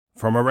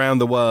From around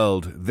the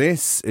world,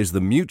 this is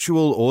the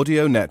Mutual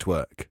Audio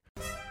Network.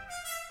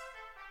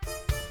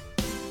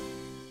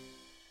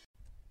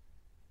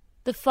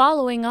 The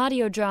following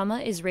audio drama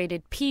is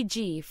rated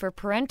PG for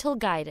parental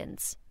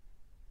guidance.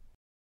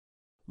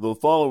 The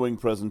following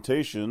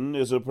presentation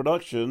is a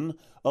production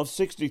of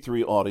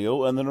 63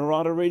 Audio and the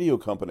Narada Radio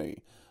Company,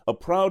 a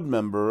proud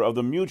member of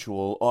the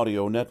Mutual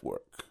Audio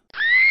Network.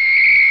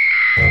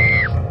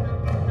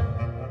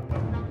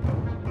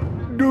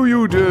 Do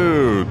you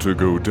dare to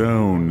go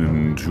down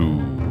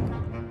into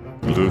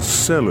the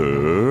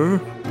cellar?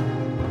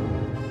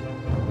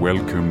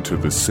 Welcome to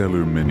the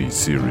Cellar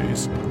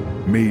miniseries,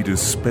 made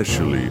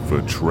especially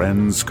for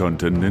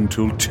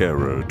Transcontinental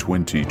Terror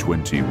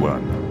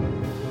 2021,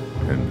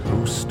 and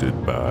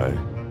hosted by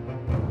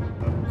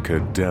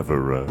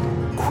Cadavera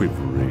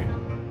Quivery.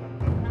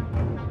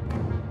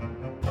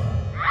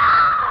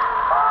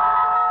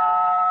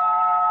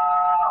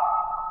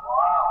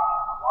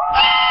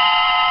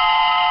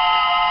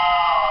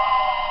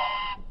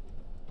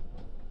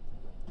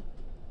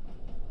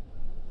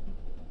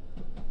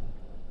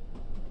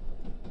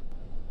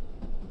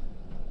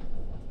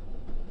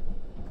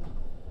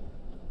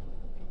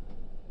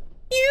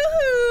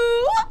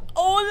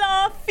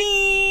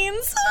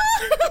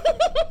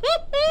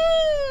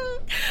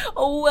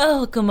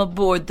 Welcome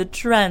aboard the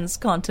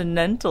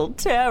Transcontinental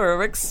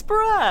Terror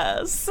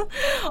Express.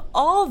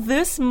 All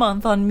this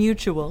month on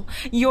Mutual,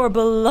 your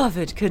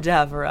beloved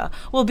Cadavera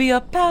will be a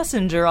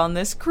passenger on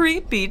this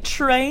creepy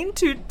train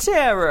to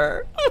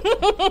terror.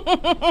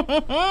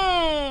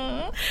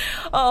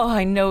 Oh,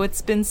 I know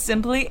it's been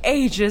simply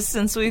ages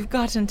since we've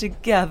gotten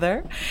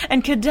together,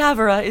 and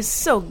Cadavera is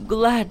so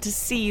glad to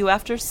see you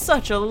after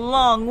such a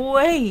long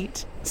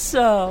wait.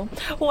 So,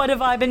 what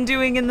have I been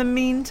doing in the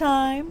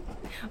meantime?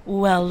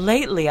 Well,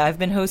 lately I've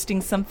been hosting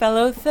some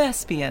fellow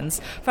thespians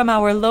from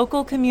our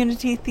local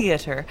community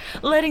theater,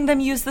 letting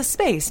them use the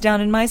space down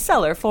in my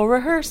cellar for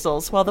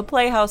rehearsals while the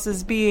playhouse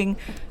is being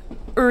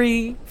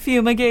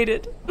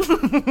refumigated.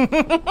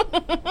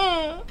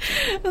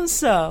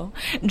 So,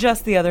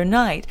 just the other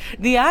night,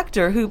 the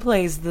actor who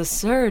plays the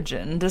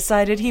surgeon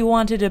decided he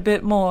wanted a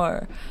bit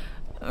more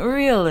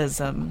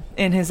realism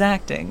in his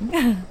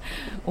acting.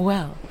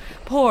 Well,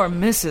 poor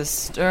Mrs.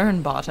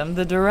 Sternbottom,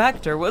 the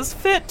director, was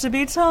fit to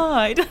be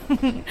tied.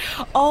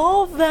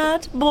 All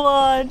that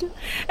blood,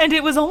 and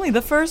it was only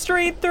the first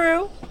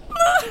read-through.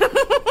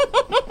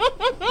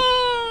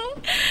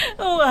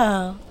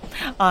 Well,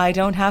 I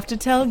don't have to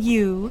tell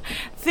you.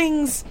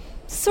 Things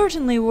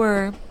certainly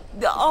were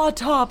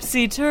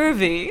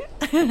autopsy-turvy.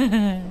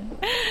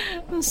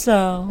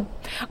 So,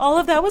 all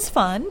of that was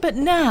fun, but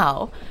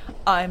now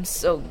I'm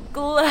so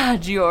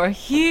glad you're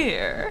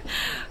here.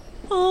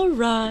 All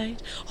right,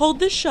 hold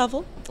this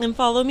shovel and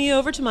follow me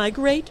over to my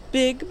great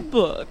big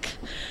book.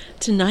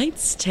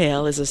 Tonight's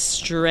tale is a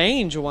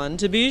strange one,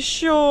 to be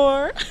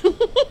sure.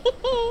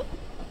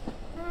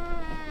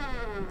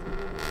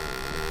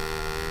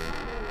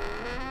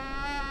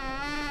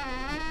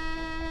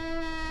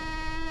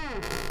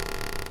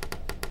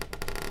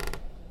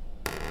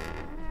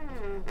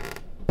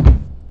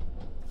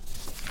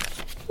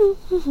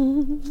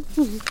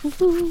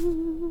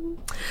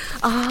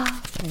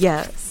 Ah,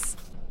 yes.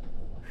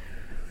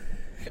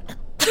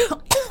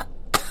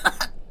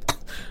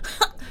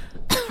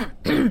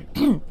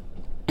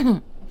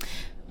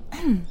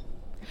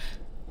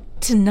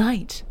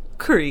 Tonight,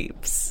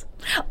 creeps,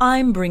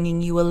 I'm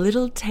bringing you a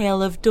little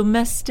tale of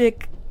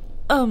domestic,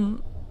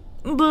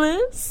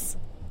 bliss?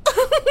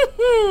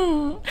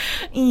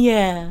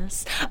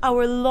 Yes,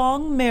 our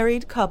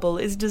long-married couple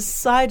is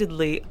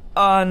decidedly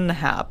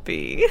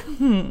unhappy.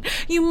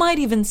 You might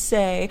even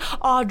say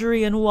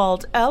Audrey and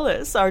Walt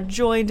Ellis are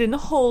joined in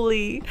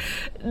holy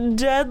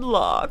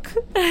deadlock.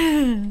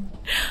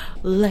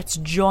 Let's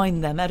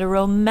join them at a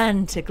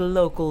romantic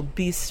local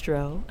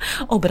bistro.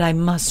 Oh, but I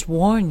must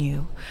warn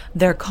you,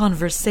 their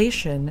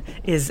conversation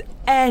is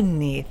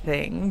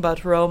anything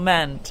but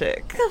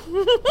romantic.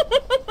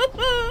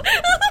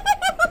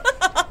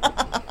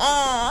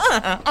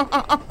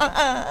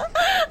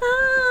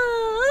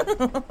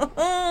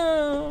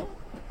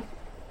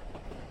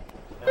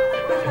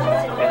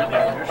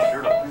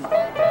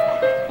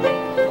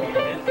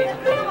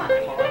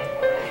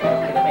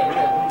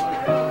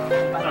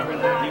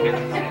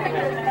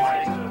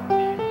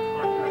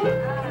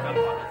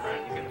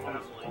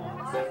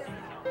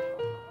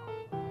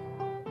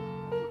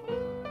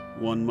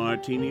 One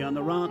martini on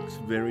the rocks,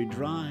 very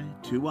dry,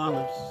 2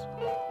 olives.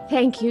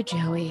 Thank you,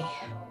 Joey.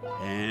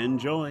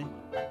 Enjoy.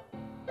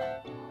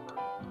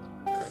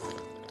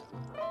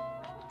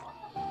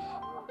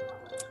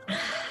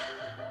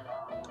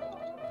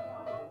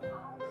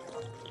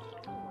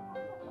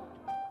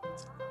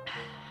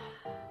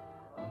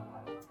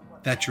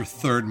 That's your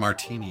third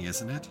martini,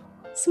 isn't it?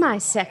 It's my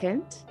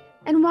second.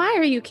 And why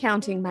are you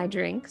counting my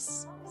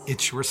drinks?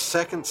 It's your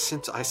second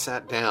since I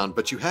sat down,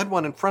 but you had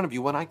one in front of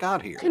you when I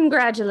got here.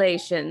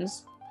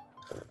 Congratulations.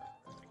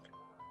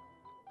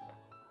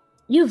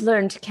 You've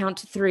learned to count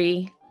to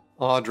 3.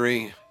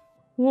 Audrey.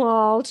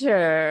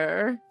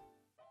 Walter.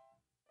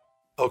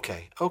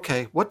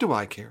 Okay, what do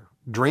I care?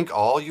 Drink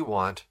all you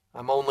want.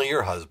 I'm only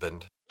your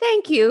husband.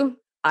 Thank you.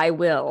 I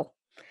will.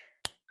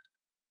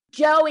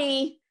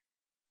 Joey,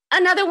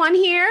 another one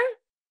here?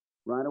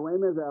 Right away,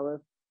 Miss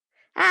Ellis.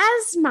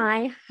 As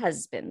my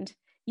husband,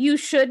 you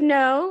should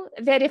know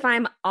that if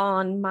I'm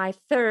on my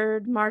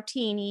third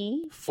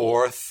martini,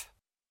 Fourth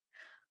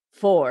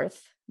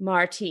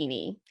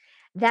martini,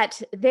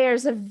 that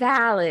there's a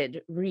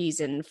valid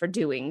reason for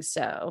doing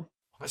so.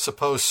 I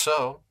suppose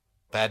so.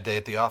 Bad day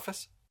at the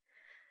office?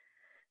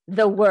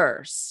 The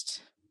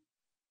worst.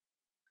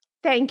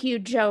 Thank you,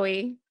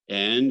 Joey.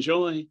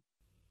 Enjoy.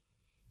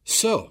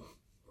 So,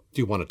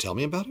 do you want to tell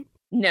me about it?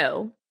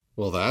 No.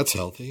 Well, that's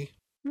healthy.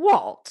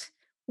 Walt,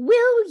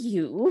 will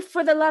you,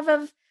 for the love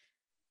of...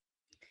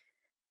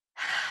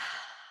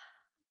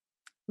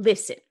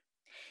 Listen,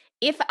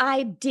 if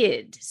I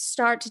did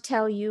start to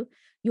tell you,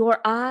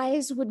 your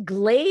eyes would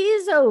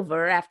glaze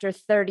over after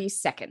 30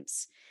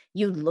 seconds.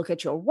 You'd look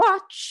at your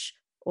watch,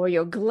 or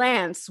your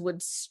glance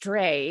would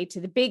stray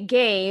to the big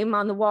game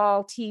on the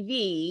wall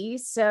TV,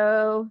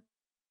 So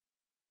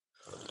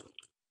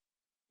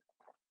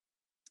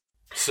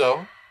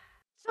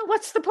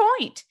what's the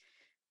point?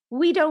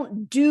 We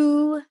don't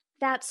do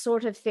that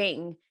sort of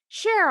thing.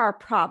 Share our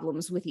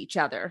problems with each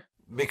other.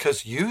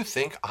 Because you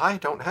think I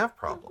don't have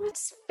problems.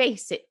 Let's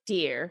face it,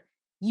 dear.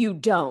 You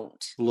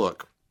don't.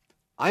 Look,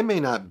 I may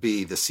not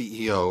be the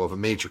CEO of a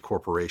major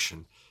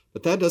corporation,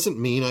 but that doesn't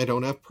mean I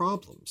don't have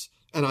problems.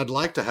 And I'd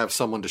like to have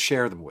someone to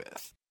share them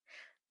with.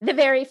 The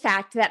very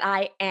fact that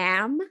I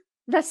am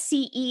the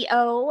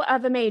CEO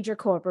of a major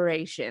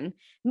corporation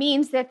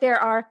means that there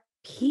are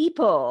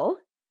people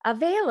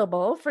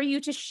available for you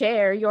to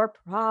share your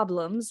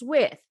problems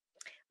with.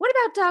 What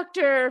about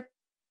Dr.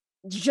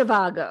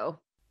 Zhivago?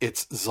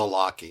 It's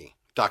Zalaki.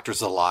 Dr.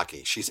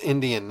 Zalaki. She's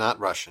Indian, not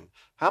Russian.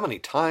 How many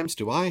times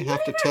do I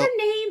have to tell... Her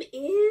name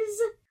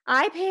is...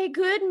 I pay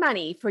good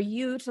money for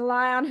you to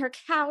lie on her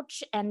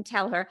couch and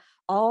tell her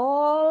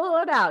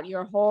all about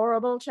your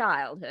horrible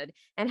childhood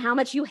and how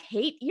much you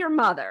hate your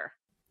mother.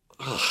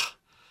 Ugh,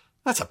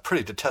 that's a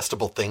pretty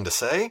detestable thing to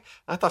say.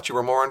 I thought you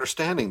were more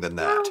understanding than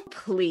that. Oh,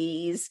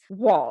 please,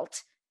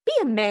 Walt, be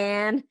a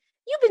man.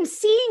 You've been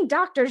seeing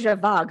Dr.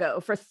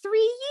 Zhivago for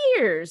 3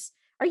 years.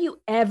 Are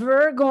you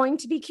ever going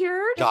to be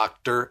cured?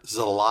 Dr.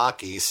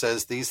 Zalaki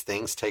says these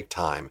things take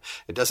time.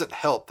 It doesn't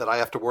help that I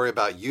have to worry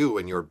about you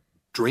and your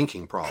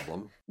drinking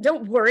problem.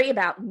 Don't worry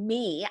about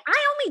me.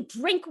 I only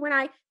drink when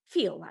I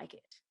feel like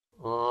it.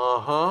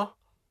 Uh-huh.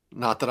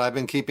 Not that I've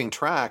been keeping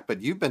track,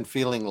 but you've been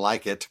feeling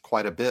like it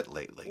quite a bit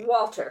lately.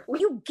 Walter, will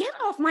you get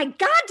off my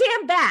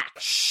goddamn back?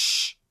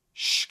 Shh,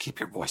 keep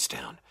your voice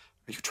down.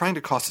 Are you trying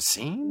to cause a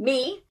scene?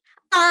 Me?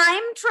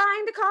 I'm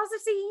trying to cause a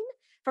scene?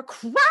 For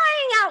crying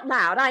out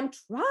loud, I'm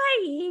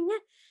trying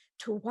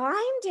to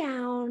wind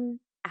down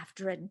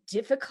after a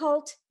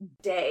difficult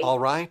day. All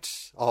right.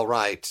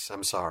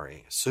 I'm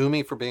sorry. Sue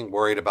me for being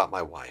worried about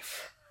my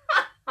wife.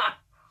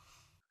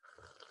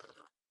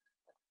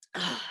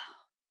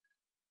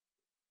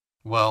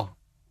 Well,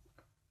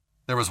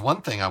 there was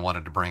one thing I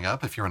wanted to bring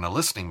up if you're in a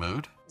listening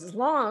mood. As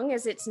long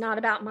as it's not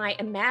about my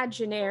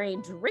imaginary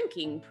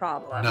drinking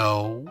problem.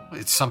 No,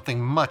 it's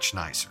something much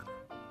nicer.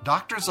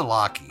 Dr.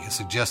 Zalaki has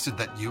suggested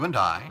that you and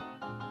I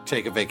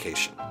take a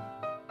vacation.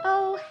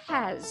 Oh,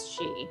 has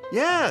she?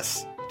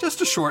 Yes,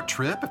 just a short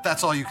trip, if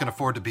that's all you can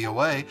afford to be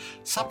away.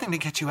 Something to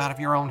get you out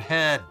of your own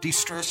head,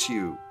 de-stress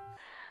you.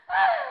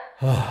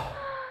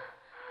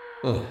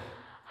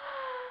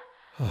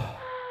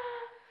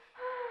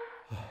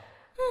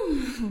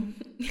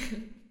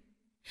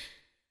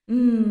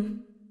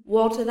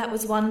 Walter, that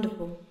was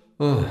wonderful.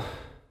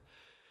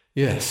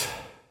 Yes.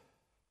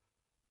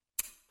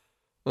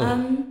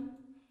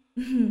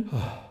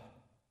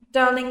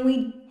 Darling,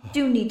 we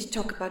do need to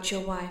talk about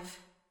your wife.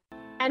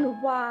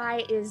 And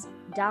why is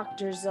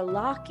Dr.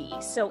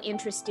 Zalaki so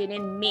interested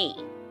in me?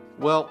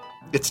 Well,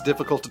 it's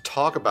difficult to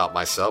talk about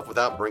myself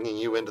without bringing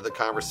you into the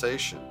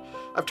conversation.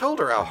 I've told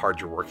her how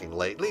hard you're working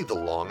lately, the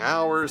long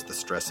hours, the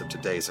stress of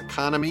today's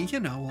economy, you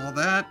know, all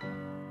that.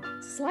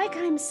 It's like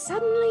I'm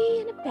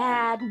suddenly in a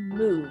bad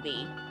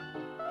movie.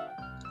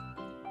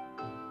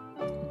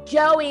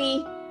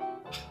 Joey!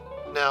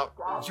 Now,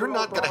 you're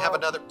not going to have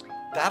another...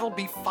 That'll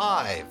be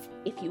 5.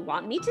 If you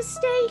want me to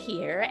stay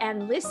here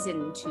and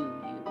listen to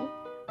you,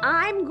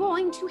 I'm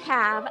going to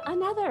have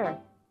another.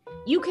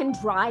 You can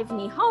drive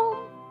me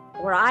home,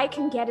 or I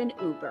can get an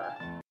Uber.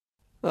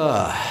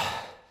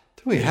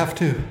 Do we have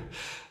to?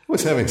 I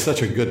was having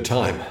such a good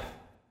time.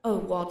 Oh,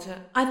 Walter,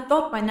 I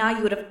thought by now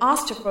you would have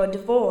asked her for a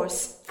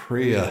divorce.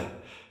 Priya,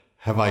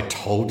 have I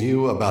told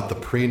you about the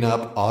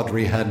prenup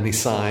Audrey had me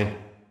sign?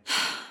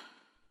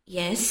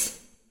 Yes.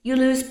 You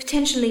lose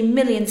potentially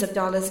millions of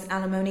dollars in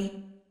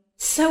alimony.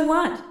 So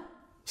what?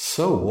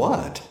 So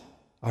what?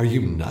 Are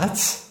you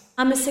nuts?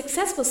 I'm a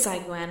successful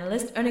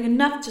psychoanalyst, earning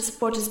enough to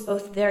support us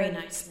both very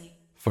nicely.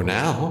 For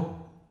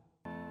now.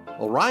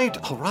 All right.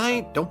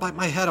 Don't bite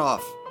my head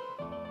off.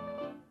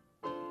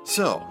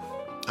 So,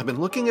 I've been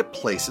looking at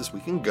places we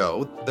can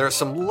go. There are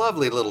some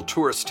lovely little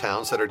tourist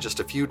towns that are just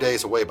a few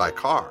days away by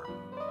car.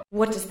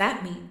 What does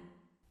that mean?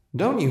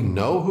 Don't you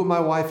know who my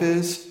wife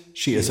is?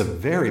 She is a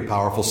very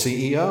powerful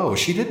CEO.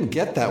 She didn't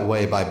get that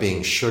way by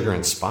being sugar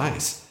and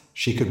spice.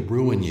 She could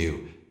ruin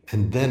you,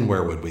 and then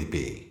where would we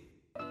be?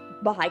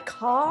 By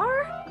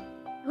car?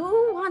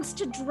 Who wants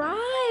to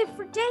drive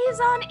for days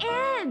on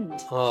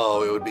end?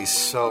 Oh, it would be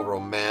so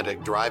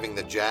romantic driving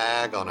the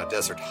Jag on a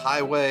desert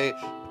highway,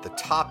 with the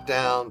top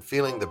down,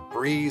 feeling the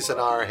breeze in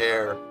our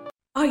hair.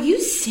 Are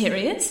you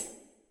serious?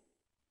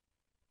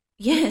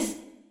 Yes,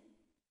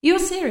 you're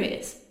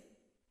serious.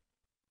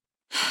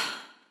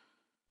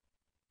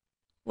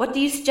 What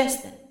do you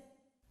suggest then?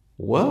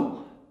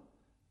 Well,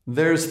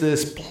 there's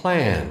this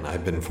plan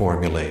I've been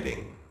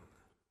formulating.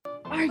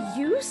 Are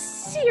you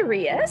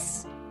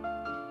serious?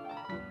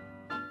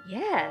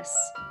 Yes,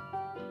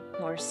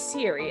 more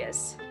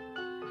serious.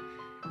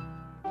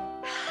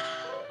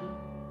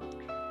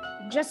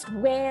 Just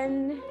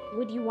when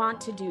would you want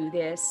to do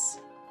this?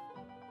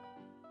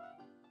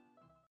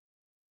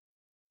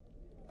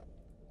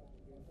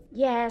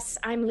 Yes,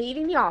 I'm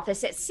leaving the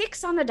office at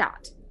 6 on the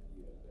dot.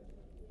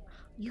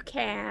 You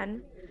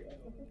can.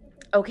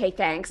 Okay,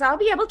 thanks. I'll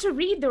be able to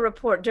read the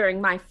report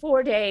during my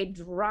 4-day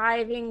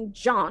driving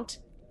jaunt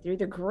through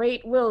the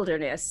great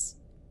wilderness.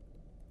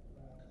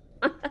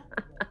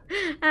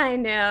 I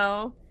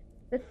know.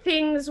 The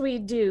things we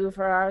do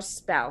for our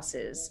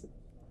spouses.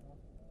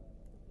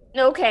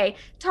 Okay,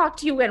 talk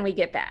to you when we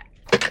get back.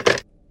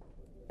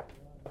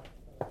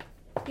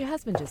 Your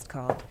husband just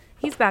called.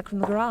 He's back from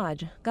the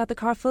garage. Got the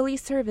car fully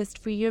serviced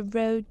for your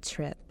road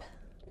trip.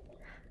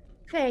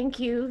 Thank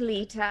you,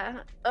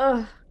 Lita.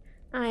 Ugh,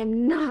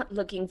 I'm not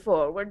looking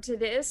forward to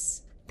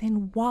this.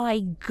 Then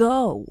why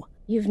go?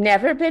 You've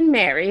never been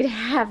married,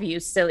 have you,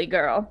 silly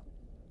girl?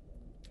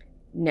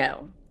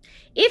 No.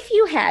 If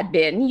you had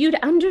been, you'd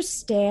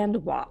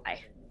understand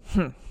why.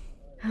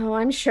 Oh,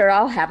 I'm sure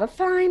I'll have a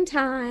fine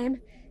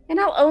time, and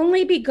I'll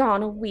only be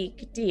gone a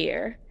week,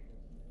 dear.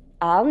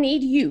 I'll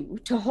need you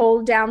to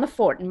hold down the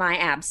fort in my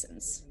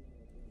absence.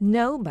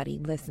 Nobody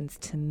listens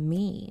to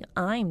me.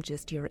 I'm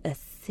just your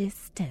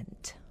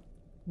assistant.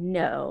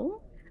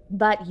 No,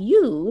 but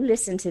you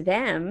listen to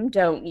them,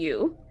 don't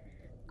you?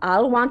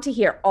 I'll want to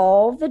hear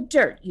all the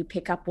dirt you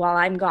pick up while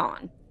I'm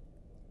gone.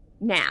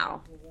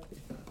 Now.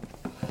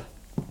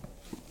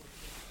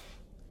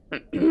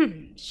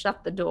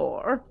 Shut the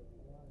door.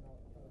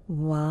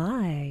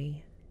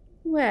 Why?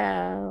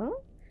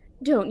 Well,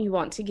 don't you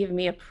want to give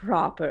me a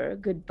proper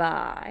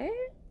goodbye?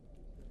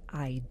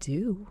 I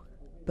do.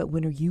 But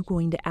when are you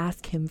going to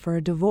ask him for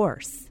a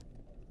divorce?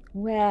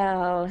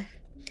 Well,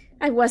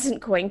 I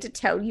wasn't going to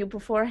tell you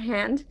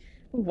beforehand.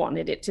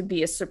 Wanted it to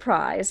be a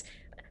surprise.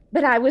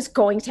 But I was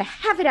going to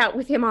have it out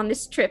with him on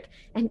this trip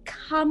and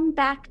come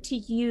back to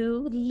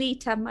you,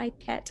 Lita, my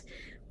pet,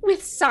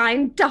 with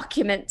signed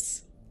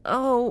documents.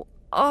 Oh,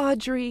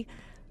 Audrey,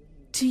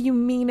 do you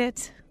mean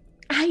it?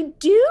 I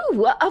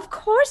do. Of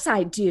course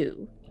I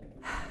do.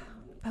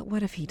 But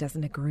what if he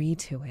doesn't agree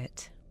to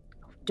it?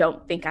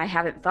 Don't think I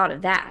haven't thought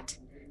of that.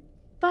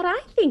 But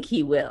I think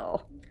he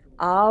will.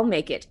 I'll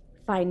make it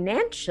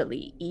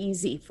financially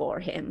easy for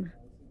him.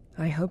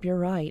 I hope you're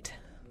right.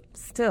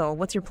 Still,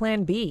 what's your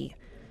plan B?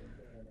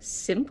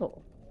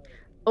 Simple.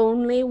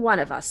 Only one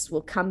of us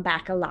will come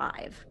back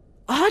alive.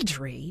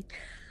 Audrey!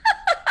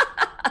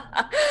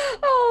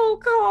 Oh,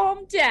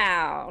 calm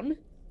down.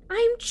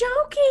 I'm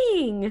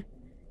joking.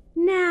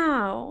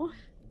 Now,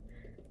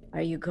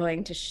 are you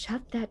going to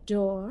shut that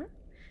door?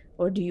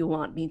 Or do you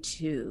want me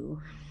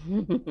to?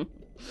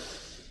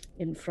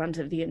 In front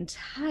of the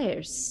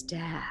entire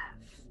staff.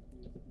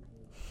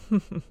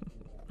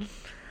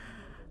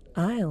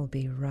 I'll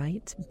be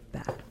right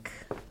back.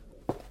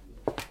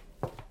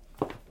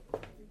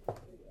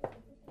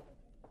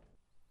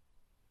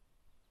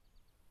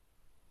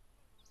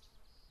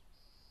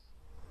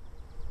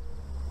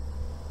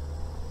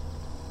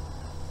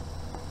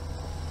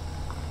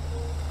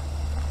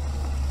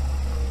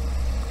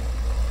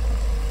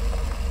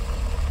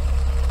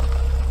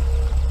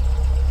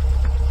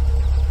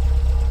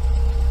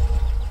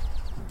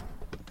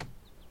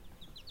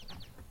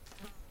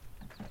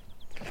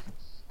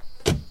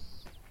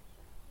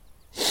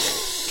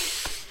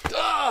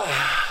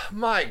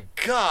 My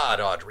God,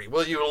 Audrey,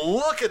 will you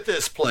look at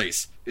this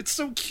place? It's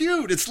so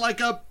cute. It's like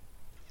a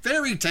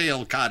fairy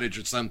tale cottage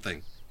or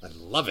something. I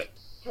love it.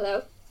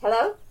 Hello?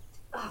 Hello?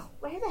 Oh,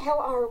 where the hell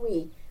are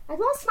we? I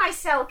lost my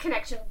cell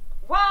connection.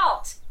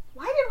 Walt!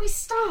 Why did we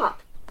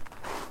stop?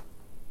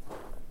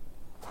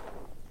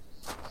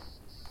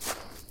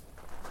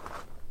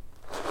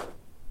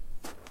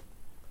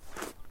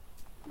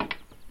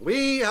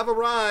 We have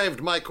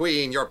arrived, my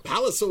queen. Your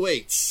palace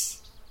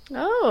awaits.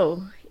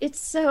 Oh, it's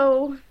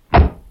so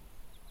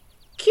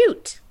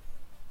cute.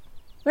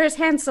 Where's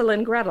Hansel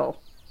and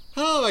Gretel?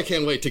 Oh, I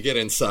can't wait to get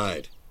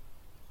inside.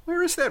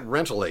 Where is that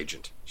rental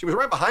agent? She was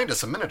right behind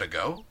us a minute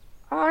ago.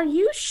 Are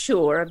you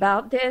sure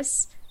about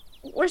this?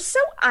 We're so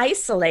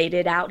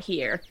isolated out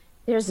here.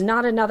 There's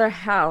not another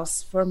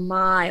house for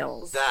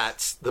miles.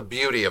 That's the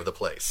beauty of the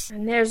place.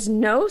 And there's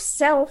no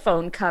cell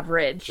phone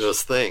coverage.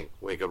 Just think,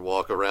 we could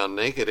walk around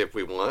naked if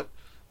we want.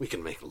 We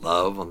can make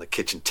love on the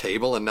kitchen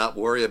table and not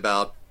worry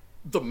about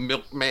the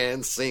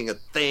milkman seeing a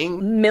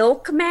thing.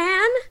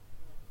 Milkman?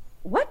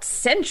 What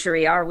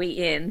century are we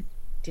in?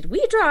 Did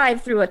we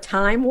drive through a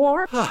time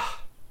warp? It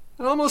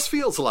almost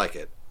feels like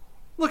it.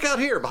 Look out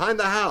here, behind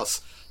the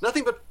house.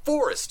 Nothing but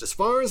forest as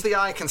far as the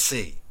eye can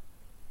see.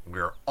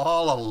 We're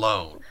all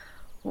alone.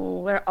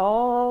 We're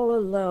all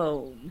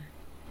alone.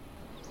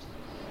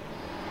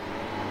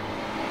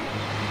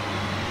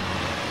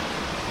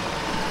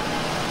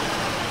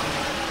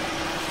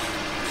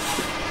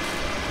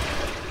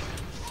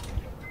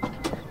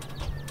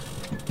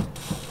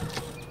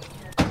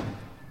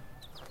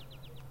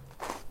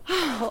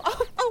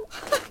 Oh,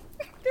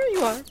 there you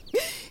are.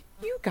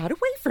 You got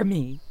away from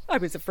me. I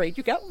was afraid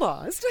you got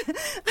lost.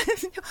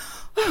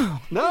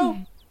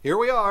 No, here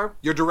we are.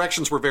 Your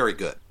directions were very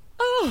good.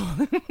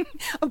 Oh,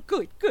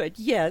 good.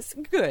 Yes,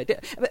 good.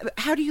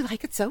 How do you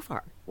like it so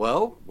far?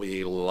 Well,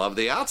 we love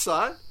the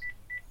outside.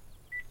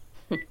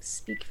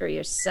 Speak for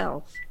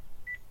yourself.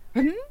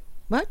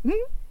 What?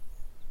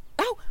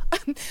 Oh,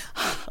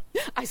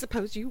 I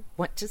suppose you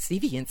want to see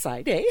the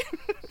inside, eh?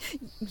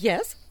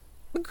 Yes?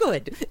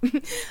 Good.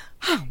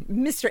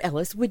 Mr.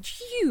 Ellis, would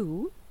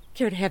you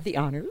care to have the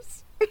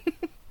honors?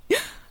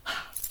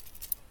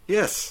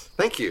 Yes,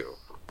 thank you.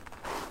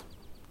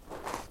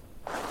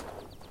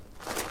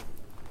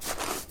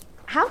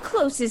 How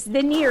close is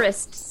the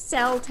nearest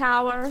cell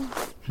tower?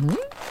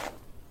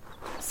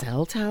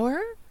 Cell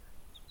tower?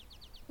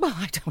 Well,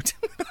 I don't.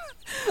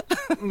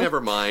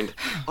 Never mind.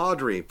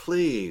 Audrey,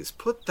 please,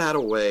 put that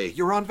away.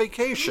 You're on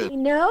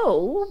vacation.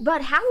 No,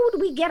 but how would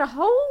we get a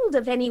hold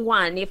of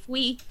anyone if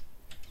we...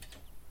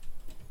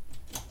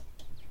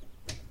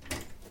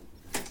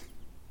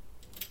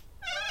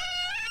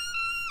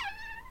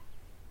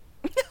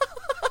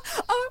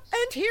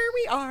 And here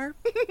we are.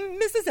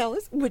 Mrs.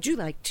 Ellis, would you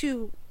like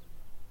to...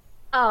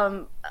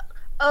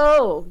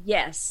 Oh,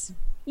 yes.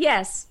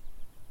 Yes.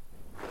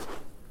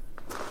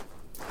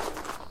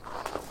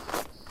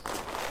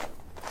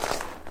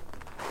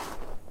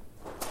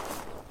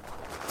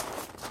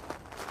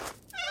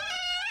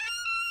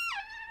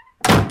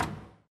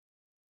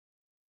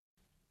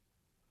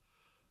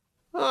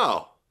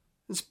 Oh,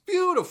 it's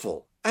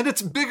beautiful. And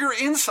it's bigger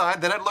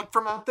inside than it looked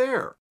from out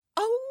there.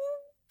 Oh,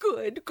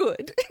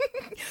 good.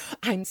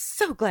 I'm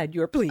so glad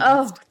you're pleased.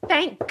 Oh,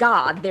 thank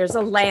God there's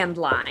a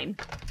landline.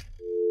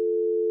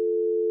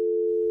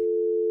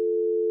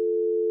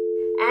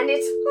 And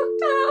it's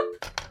hooked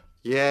up.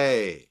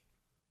 Yay.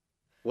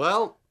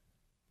 Well,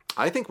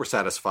 I think we're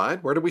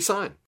satisfied. Where do we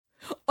sign?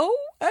 Oh,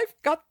 I've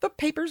got the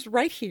papers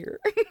right here.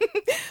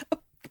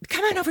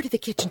 Come on over to the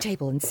kitchen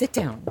table and sit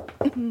down.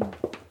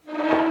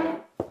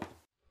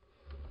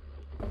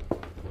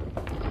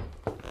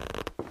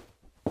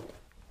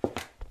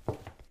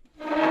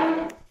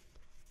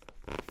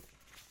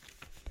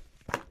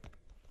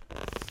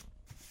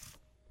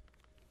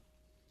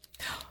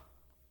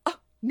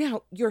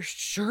 Now, you're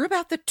sure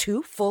about the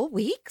 2 full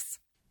weeks?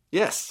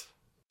 Yes.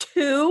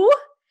 2?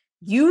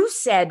 You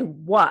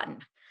said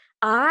 1.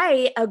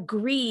 I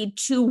agreed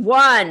to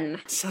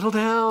 1. Settle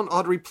down,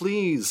 Audrey,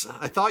 please.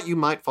 I thought you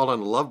might fall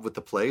in love with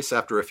the place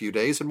after a few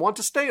days and want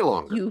to stay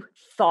longer. You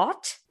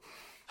thought?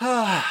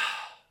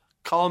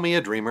 Call me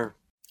a dreamer.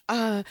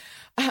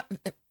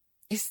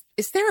 Is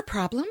there a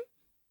problem?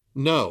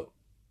 No.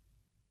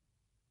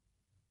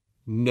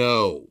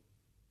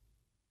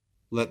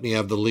 Let me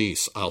have the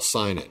lease. I'll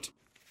sign it.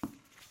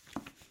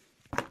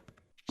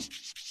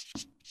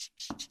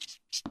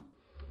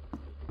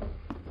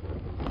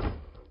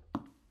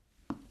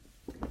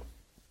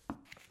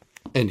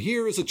 And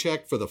here is a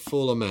check for the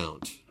full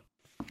amount.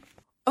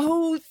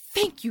 Oh,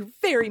 thank you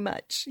very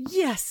much.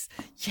 Yes.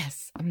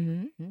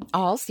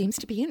 All seems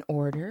to be in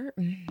order.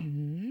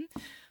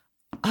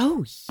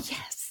 Oh,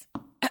 yes.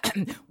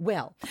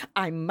 Well,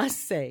 I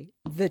must say,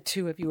 the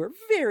 2 of you are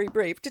very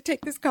brave to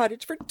take this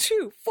cottage for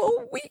 2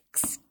 full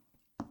weeks.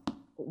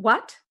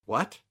 What?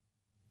 What?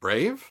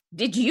 Brave?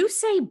 Did you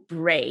say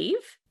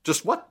brave?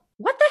 Just what?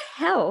 What the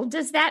hell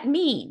does that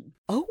mean?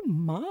 Oh,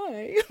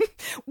 my.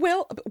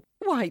 Well,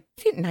 why,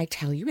 didn't I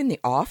tell you in the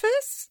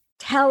office?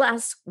 Tell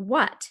us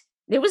what?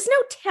 There was no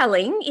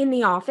telling in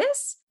the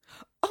office.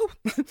 Oh,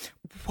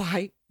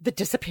 why, the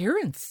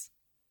disappearance.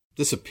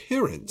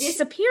 Disappearance?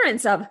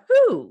 Disappearance of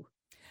who?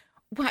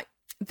 Why,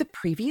 the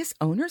previous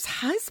owner's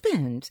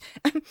husband.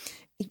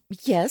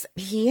 Yes,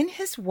 he and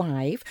his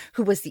wife,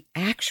 who was the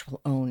actual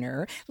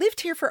owner,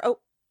 lived here for,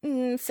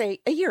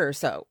 say, a year or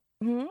so.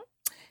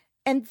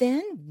 And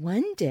then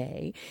one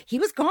day, he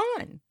was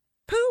gone.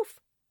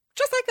 Poof.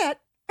 Just like that.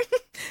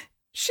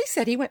 She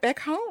said he went back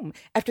home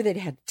after they'd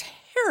had a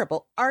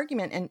terrible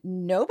argument, and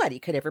nobody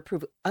could ever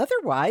prove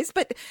otherwise,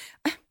 but...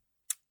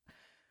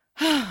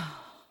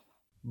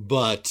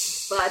 But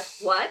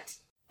what?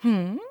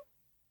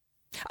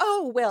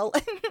 Oh, well,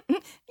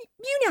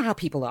 you know how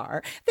people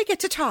are. They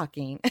get to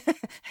talking.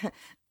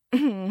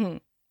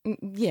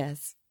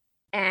 Yes.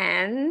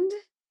 And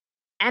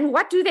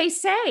what do they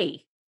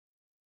say?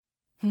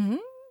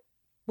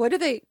 What do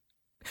they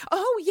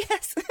Oh,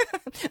 yes.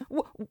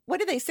 What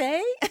do they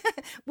say?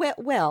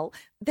 well,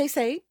 they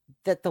say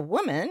that the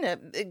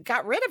woman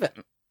got rid of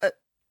him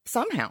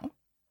somehow.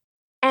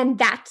 And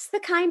that's the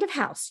kind of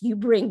house you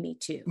bring me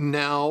to.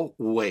 Now,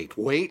 wait.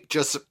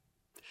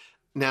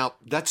 Now,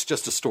 that's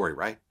just a story,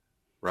 right?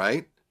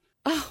 Right?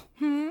 Oh,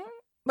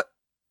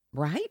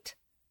 right?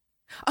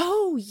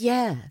 Oh,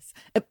 yes.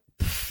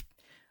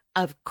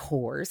 Of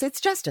course,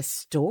 it's just a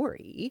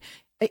story.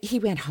 He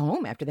went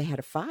home after they had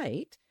a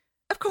fight.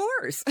 Of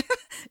course.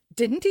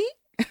 Didn't he?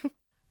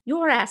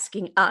 You're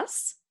asking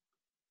us?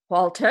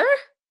 Walter?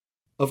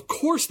 Of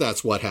course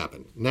that's what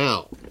happened.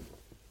 Now,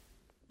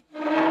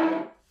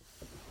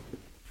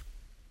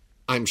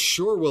 I'm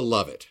sure we'll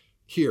love it.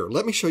 Here,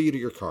 let me show you to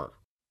your car.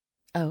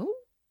 Oh,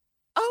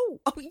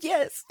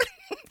 yes.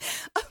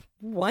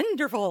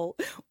 Wonderful.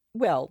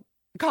 Well,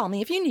 call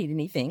me if you need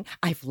anything.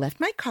 I've left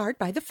my card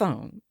by the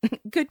phone.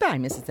 Goodbye,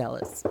 Mrs.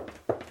 Ellis.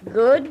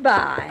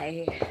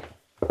 Goodbye.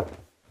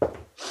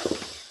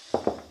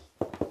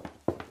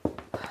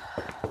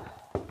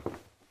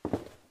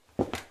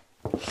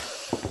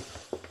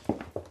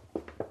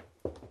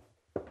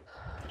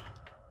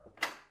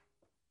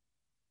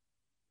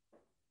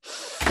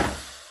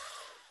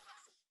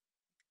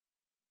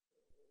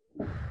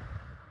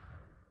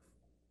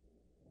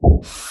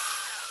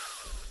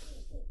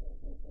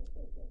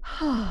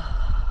 Huh.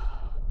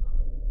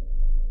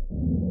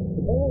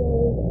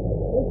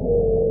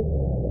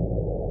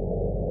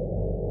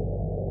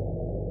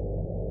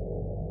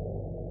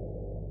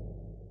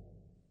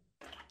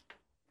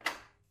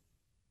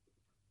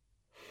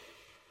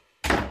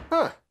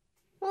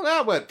 Well,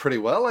 that went pretty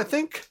well, I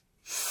think.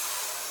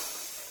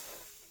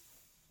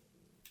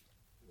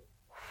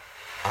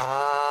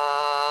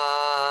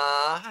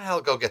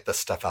 I'll go get the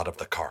stuff out of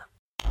the car.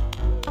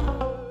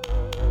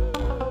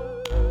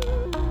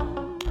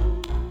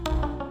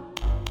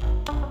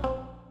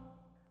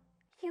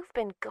 You've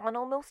been gone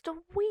almost a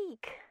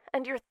week,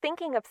 and you're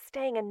thinking of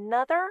staying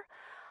another?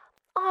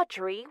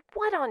 Audrey,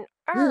 what on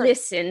earth?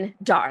 Listen,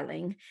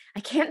 darling, I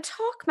can't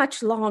talk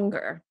much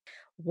longer.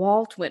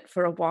 Walt went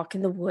for a walk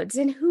in the woods,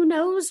 and who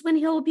knows when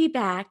he'll be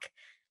back.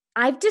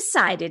 I've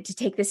decided to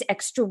take this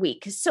extra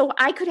week so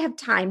I could have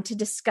time to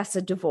discuss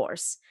a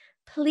divorce.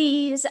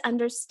 Please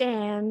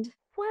understand.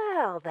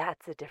 Well,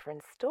 that's a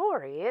different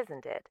story,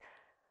 isn't it?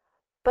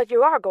 But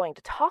you are going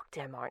to talk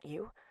to him, aren't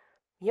you?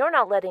 You're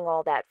not letting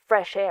all that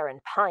fresh air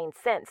and pine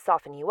scent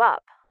soften you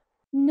up.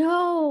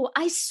 No,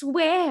 I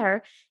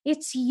swear,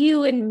 it's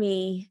you and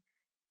me.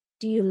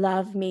 Do you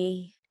love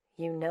me?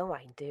 You know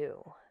I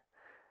do.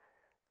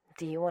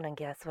 Do you want to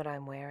guess what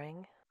I'm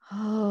wearing?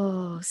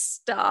 Oh,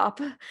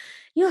 stop.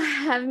 You'll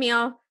have me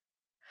all...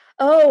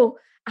 Oh,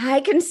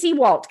 I can see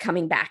Walt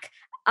coming back.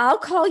 I'll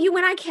call you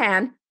when I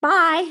can.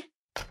 Bye.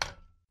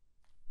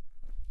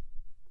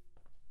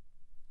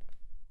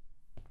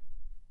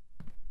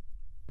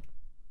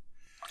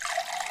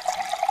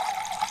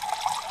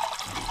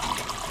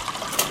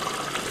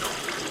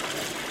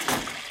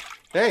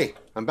 Hey,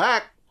 I'm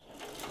back.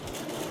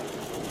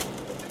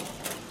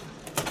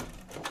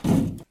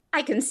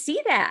 I can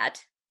see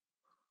that.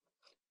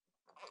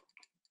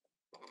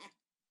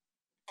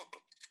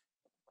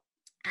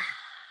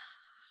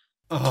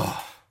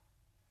 Oh,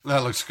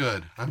 that looks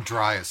good. I'm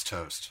dry as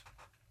toast.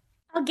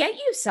 I'll get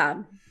you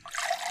some.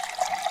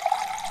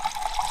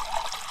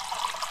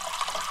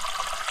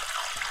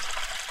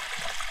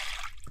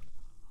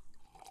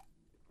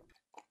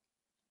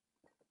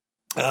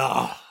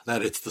 Ah,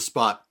 that hits the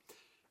spot.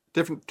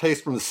 Different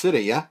taste from the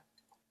city, yeah?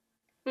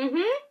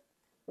 Mm-hmm.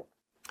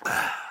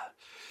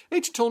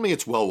 H told me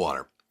it's well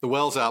water. The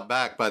well's out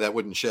back by that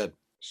wooden shed.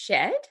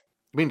 Shed?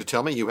 You mean to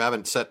tell me you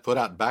haven't set foot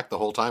out back the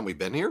whole time we've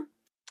been here?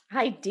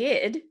 I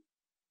did.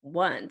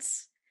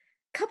 Once.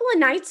 A couple of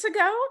nights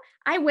ago,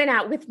 I went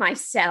out with my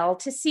cell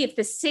to see if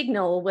the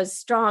signal was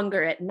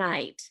stronger at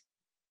night.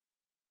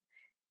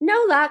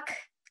 No luck.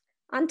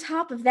 On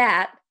top of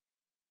that,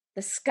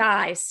 the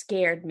sky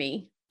scared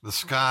me. The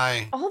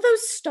sky? All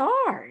those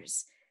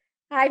stars.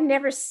 I've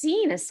never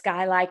seen a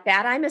sky like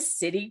that. I'm a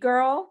city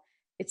girl.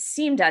 It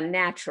seemed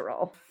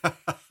unnatural.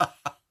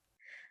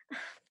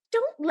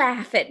 Don't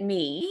laugh at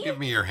me. Give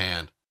me your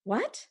hand.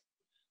 What?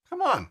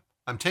 Come on.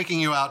 I'm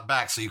taking you out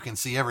back so you can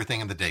see everything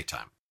in the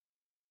daytime.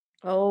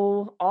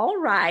 Oh, all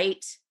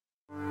right.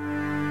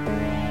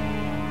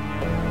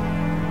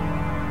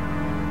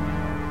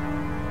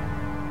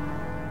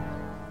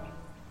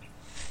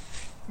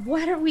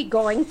 What are we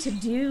going to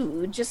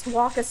do? Just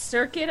walk a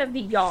circuit of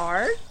the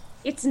yard?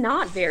 It's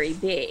not very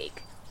big.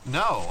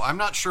 No, I'm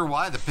not sure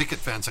why the picket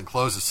fence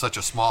encloses such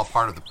a small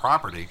part of the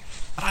property,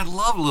 but I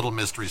love little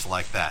mysteries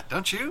like that,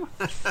 don't you?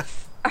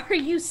 Are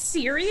you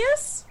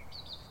serious?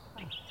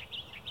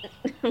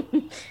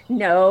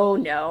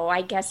 No,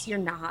 I guess you're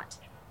not.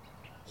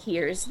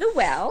 Here's the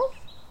well,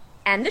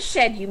 and the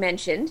shed you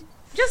mentioned,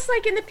 just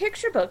like in the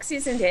picture books,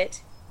 isn't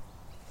it?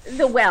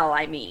 The well,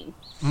 I mean.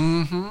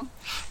 Mm-hmm.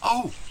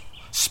 Oh,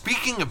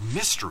 speaking of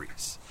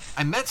mysteries,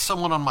 I met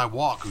someone on my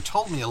walk who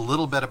told me a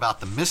little bit about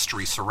the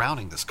mystery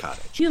surrounding this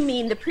cottage. You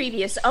mean the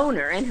previous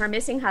owner and her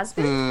missing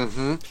husband?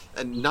 Mm-hmm.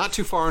 And not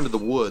too far into the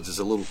woods is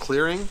a little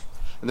clearing,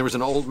 and there was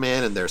an old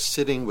man in there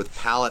sitting with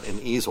palette and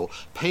easel,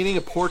 painting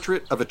a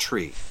portrait of a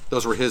tree.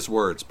 Those were his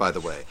words, by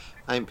the way.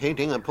 "I'm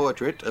painting a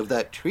portrait of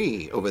that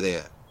tree over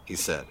there," he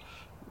said.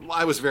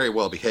 I was very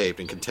well behaved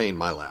and contained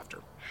my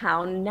laughter.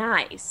 How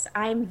nice.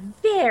 I'm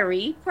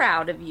very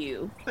proud of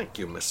you. Thank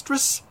you,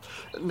 mistress.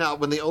 Now,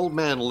 when the old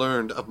man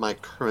learned of my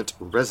current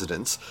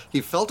residence, he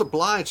felt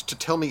obliged to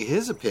tell me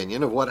his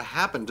opinion of what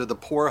happened to the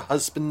poor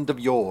husband of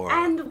yore.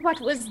 And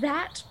what was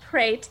that,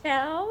 pray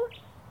tell?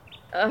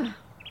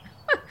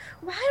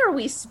 Why are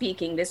we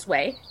speaking this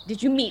way?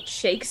 Did you meet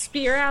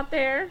Shakespeare out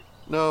there?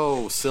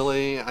 No,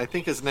 silly. I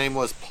think his name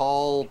was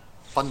Paul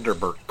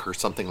Funderburk or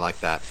something like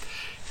that.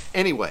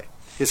 Anyway,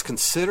 his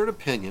considered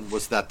opinion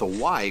was that the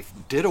wife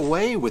did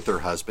away with her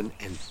husband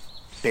and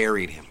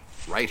buried him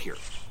right here.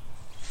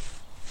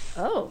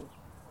 Oh,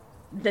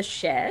 the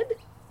shed?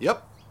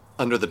 Yep,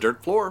 under the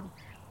dirt floor.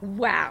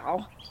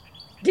 Wow.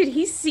 Did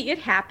he see it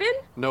happen?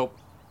 Nope,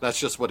 that's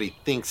just what he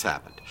thinks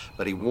happened.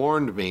 But he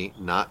warned me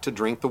not to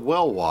drink the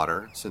well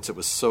water since it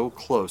was so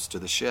close to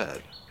the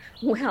shed.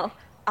 Well,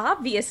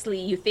 obviously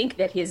you think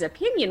that his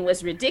opinion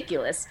was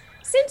ridiculous,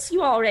 since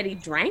you already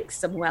drank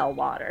some well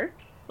water.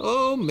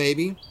 Oh,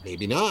 maybe.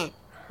 Maybe not.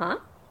 Huh?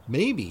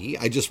 Maybe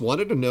I just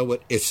wanted to know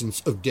what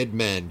essence of dead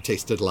man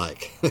tasted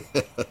like.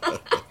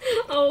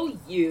 Oh,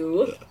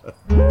 you.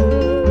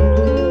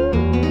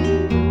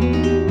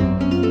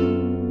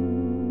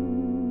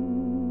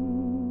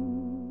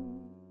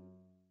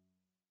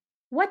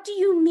 What do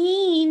you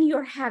mean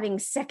you're having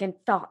second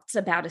thoughts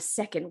about a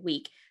second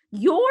week?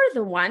 You're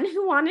the one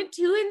who wanted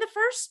to in the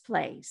first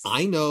place.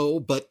 I know,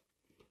 but,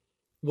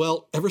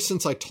 well, ever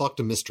since I talked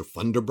to Mr.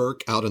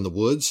 Funderburk out in the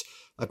woods,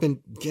 I've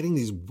been getting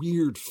these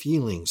weird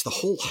feelings. The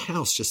whole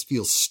house just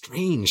feels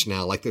strange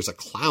now, like there's a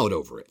cloud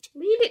over it.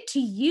 Leave it to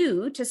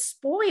you to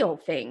spoil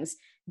things,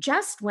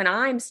 just when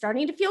I'm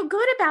starting to feel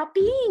good about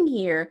being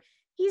here.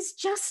 He's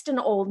just an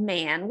old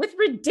man with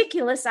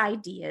ridiculous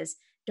ideas.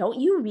 Don't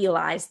you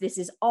realize this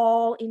is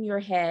all in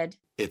your head?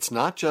 It's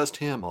not just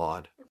him,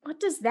 Aude.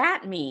 What does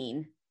that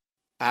mean?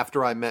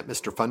 After I met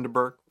Mr.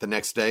 Funderburk, the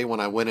next day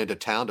when I went into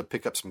town to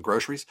pick up some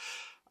groceries,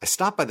 I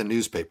stopped by the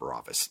newspaper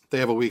office. They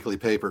have a weekly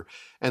paper,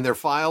 and their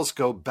files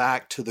go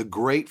back to the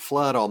Great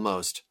Flood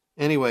almost.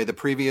 Anyway, the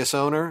previous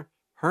owner,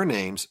 her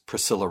name's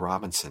Priscilla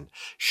Robinson.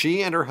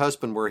 She and her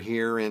husband were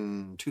here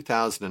in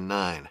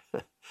 2009.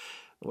 The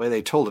way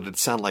they told it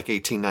sounded like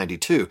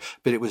 1892,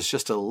 but it was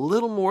just a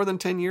little more than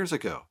 10 years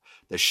ago.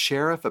 The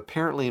sheriff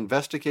apparently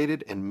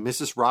investigated, and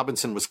Mrs.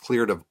 Robinson was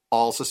cleared of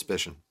all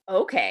suspicion.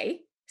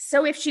 Okay,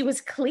 so if she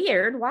was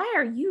cleared, why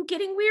are you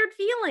getting weird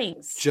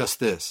feelings? Just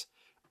this.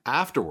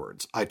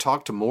 Afterwards, I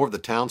talked to more of the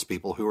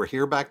townspeople who were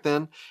here back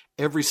then.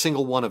 Every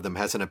single one of them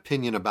has an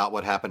opinion about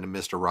what happened to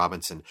Mr.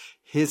 Robinson.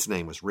 His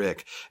name was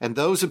Rick, and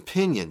those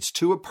opinions,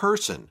 to a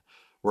person,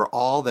 were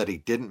all that he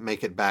didn't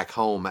make it back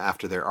home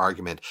after their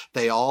argument.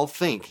 They all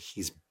think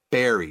he's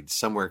buried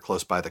somewhere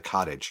close by the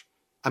cottage.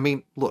 I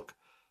mean, look,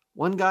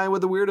 one guy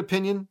with a weird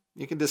opinion,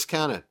 you can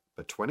discount it,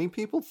 but 20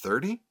 people,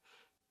 30?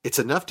 It's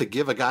enough to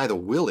give a guy the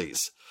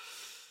willies.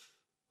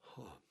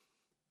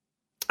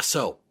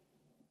 So,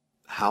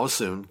 how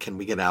soon can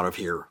we get out of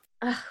here?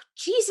 Oh,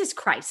 Jesus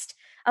Christ.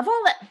 Of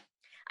all that,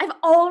 I've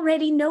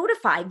already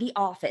notified the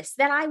office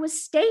that I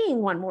was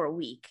staying one more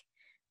week.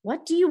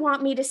 What do you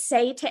want me to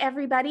say to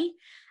everybody?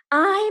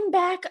 I'm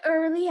back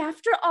early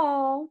after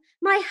all.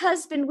 My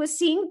husband was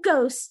seeing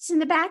ghosts in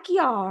the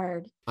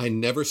backyard. I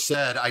never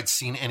said I'd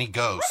seen any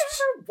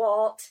ghosts. Whatever,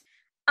 Walt.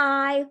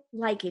 I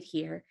like it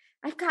here.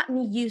 I've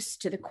gotten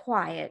used to the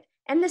quiet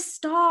and the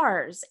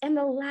stars and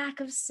the lack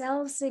of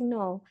cell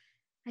signal.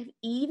 I've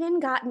even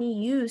gotten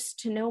used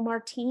to no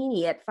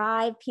martini at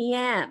 5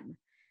 p.m.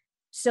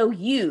 So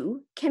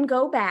you can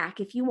go back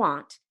if you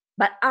want,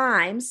 but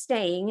I'm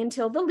staying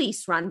until the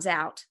lease runs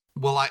out.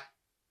 Well,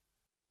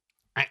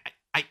 I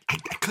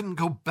couldn't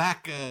go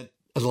back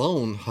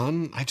alone,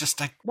 hon.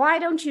 Why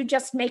don't you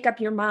just make up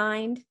your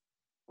mind?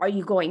 Are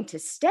you going to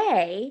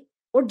stay,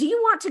 or do you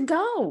want to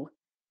go?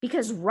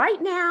 Because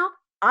right now,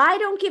 I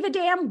don't give a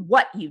damn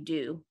what you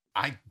do.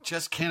 I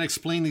just can't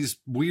explain these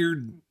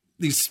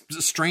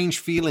strange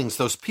feelings.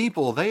 Those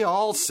people, they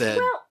all said...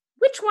 Well,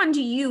 which one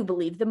do you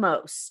believe the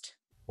most?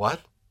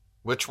 What?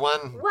 Which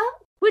one?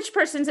 Well, which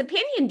person's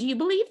opinion do you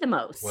believe the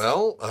most?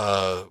 Well,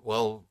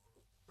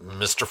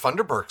 Mr.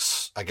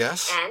 Funderburk's, I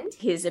guess. And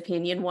his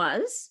opinion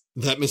was?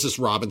 That Mrs.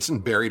 Robinson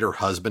buried her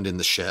husband in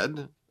the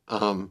shed.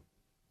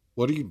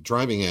 What are you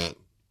driving at?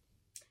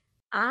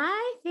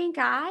 I think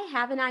I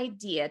have an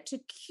idea to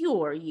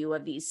cure you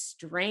of these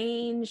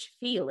strange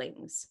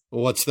feelings.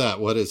 What's that?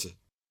 What is it?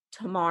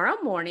 Tomorrow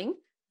morning,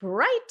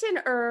 bright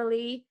and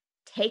early,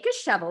 take a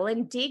shovel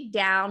and dig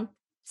down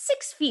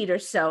 6 feet or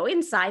so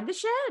inside the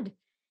shed.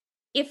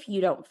 If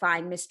you don't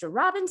find Mr.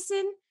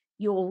 Robinson,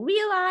 you'll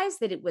realize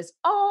that it was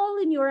all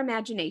in your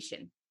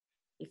imagination.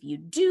 If you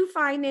do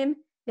find him,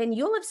 then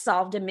you'll have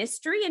solved a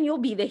mystery and you'll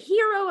be the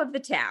hero of the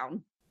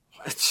town.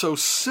 It's so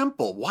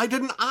simple. Why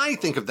didn't I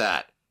think of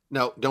that?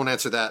 No, don't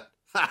answer that.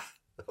 Ha!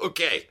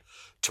 Okay.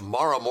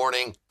 Tomorrow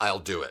morning, I'll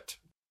do it.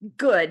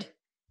 Good.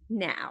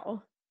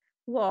 Now,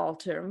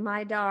 Walter,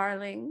 my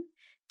darling,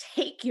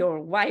 take your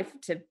wife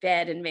to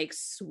bed and make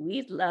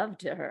sweet love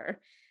to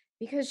her,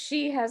 because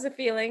she has a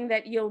feeling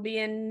that you'll be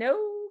in no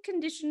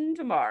condition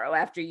tomorrow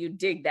after you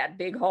dig that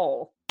big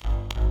hole.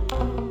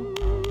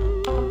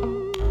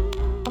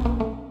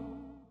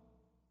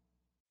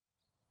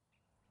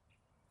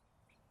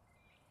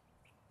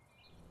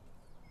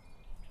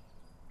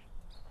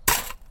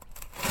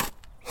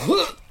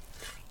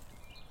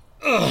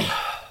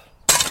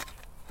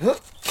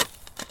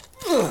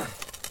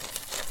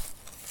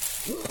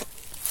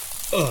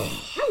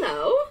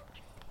 Hello.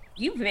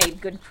 You've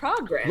made good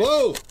progress.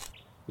 Whoa!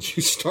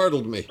 You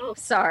startled me. Oh,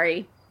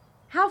 sorry.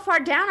 How far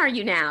down are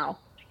you now?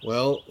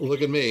 Well,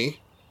 look at me.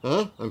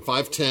 Huh? I'm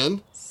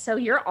 5'10". So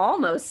you're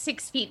almost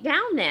 6 feet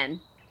down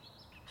then.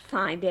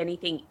 Find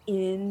anything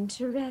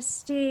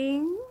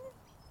interesting?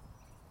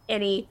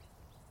 Any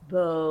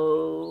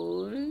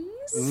bones?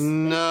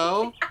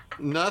 No,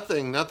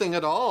 nothing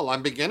at all.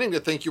 I'm beginning to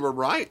think you were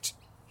right.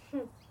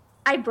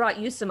 I brought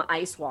you some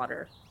ice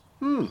water.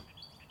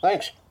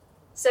 Thanks.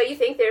 So you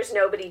think there's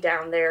nobody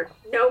down there?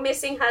 No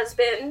missing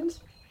husband?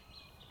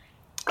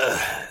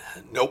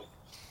 Nope.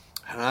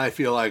 I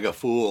feel like a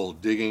fool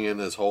digging in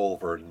this hole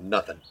for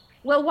nothing.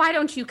 Well, why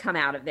don't you come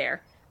out of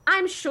there?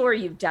 I'm sure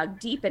you've dug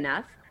deep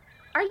enough.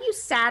 Are you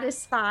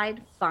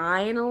satisfied,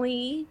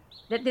 finally,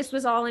 that this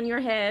was all in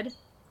your head?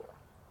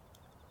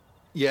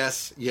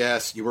 Yes,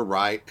 you were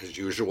right, as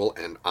usual,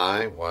 and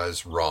I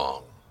was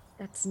wrong.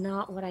 That's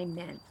not what I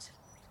meant.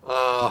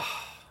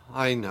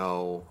 I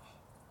know.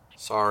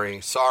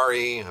 Sorry.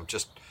 I'm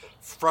just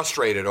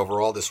frustrated over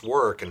all this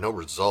work and no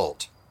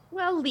result.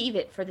 Well, leave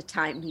it for the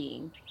time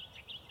being.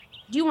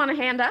 Do you want a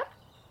hand up?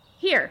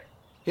 Here.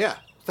 Yeah,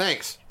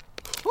 thanks.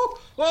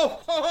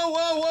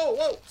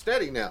 Whoa.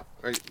 Steady now.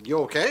 Are you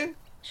okay?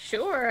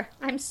 Sure.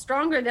 I'm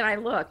stronger than I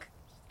look.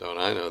 Don't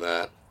I know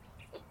that?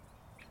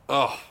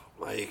 Oh,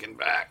 my aching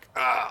back.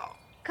 Oh.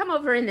 Come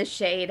over in the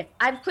shade.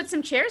 I've put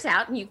some chairs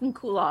out and you can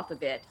cool off a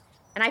bit.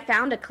 And I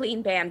found a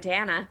clean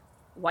bandana.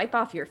 Wipe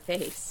off your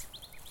face.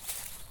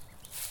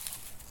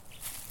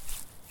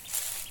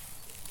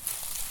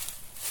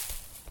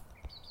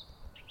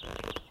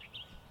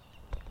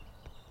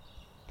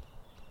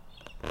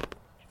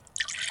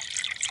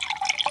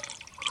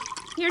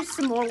 Here's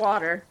some more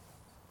water.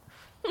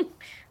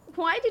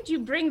 Why did you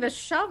bring the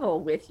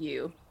shovel with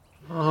you?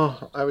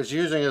 Oh, I was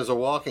using it as a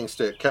walking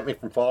stick. Kept me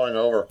from falling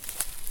over.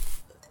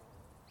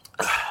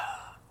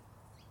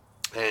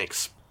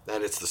 Thanks.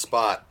 That hits the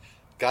spot.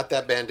 Got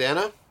that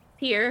bandana?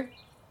 Here.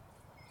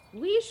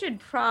 We should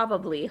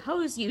probably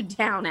hose you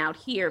down out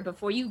here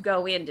before you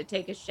go in to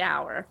take a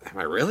shower. Am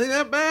I really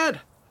that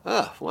bad?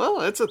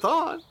 Well, it's a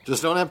thought.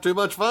 Just don't have too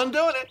much fun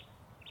doing it.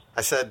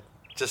 I said,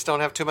 just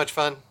don't have too much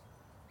fun.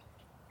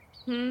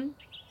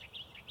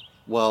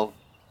 Well,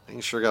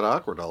 things sure got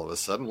awkward all of a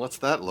sudden. What's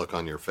that look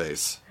on your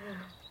face?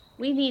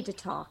 We need to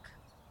talk.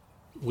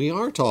 We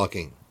are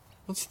talking.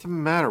 What's the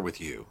matter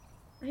with you?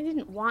 I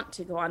didn't want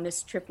to go on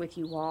this trip with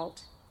you,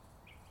 Walt.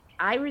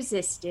 I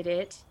resisted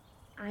it.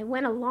 I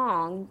went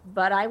along,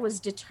 but I was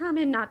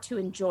determined not to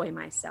enjoy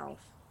myself.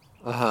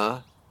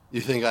 You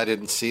think I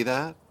didn't see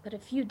that? But a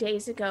few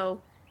days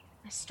ago,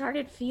 I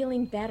started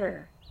feeling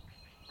better.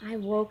 I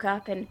woke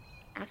up and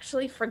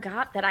actually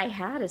forgot that I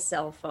had a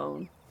cell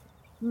phone.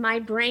 My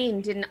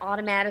brain didn't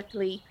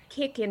automatically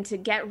kick into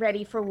get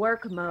ready for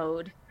work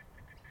mode.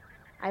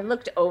 I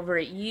looked over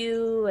at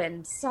you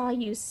and saw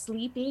you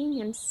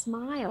sleeping and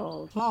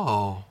smiled.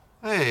 Oh,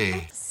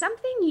 hey.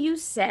 Something you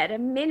said a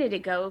minute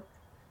ago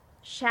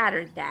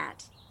shattered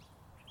that.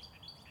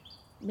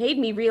 Made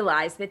me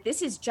realize that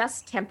this is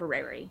just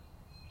temporary.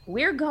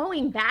 We're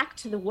going back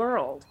to the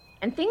world,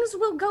 and things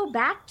will go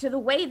back to the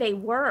way they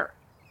were.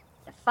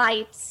 The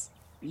fights,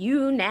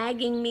 you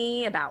nagging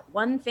me about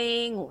one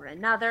thing or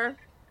another,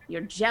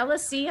 your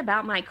jealousy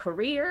about my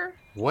career.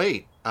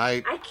 Wait,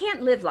 I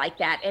can't live like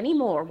that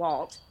anymore,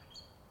 Walt.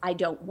 I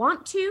don't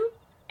want to,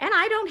 and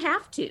I don't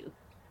have to.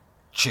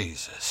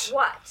 Jesus.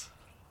 What?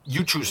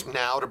 You choose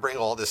now to bring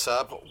all this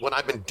up when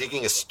I've been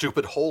digging a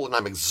stupid hole and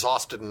I'm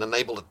exhausted and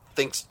unable to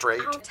think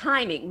straight? Our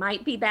timing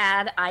might be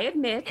bad, I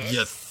admit.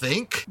 You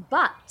think?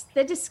 But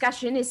the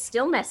discussion is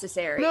still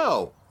necessary.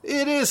 No,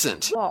 it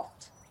isn't.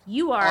 Walt,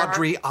 you are...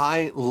 Audrey,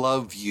 I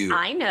love you.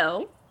 I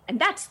know, and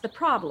that's the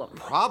problem.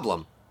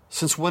 Problem?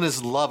 Since when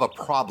is love a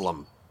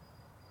problem?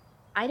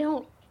 I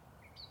don't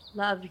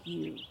love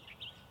you.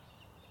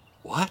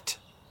 What?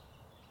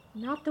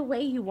 Not the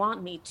way you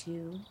want me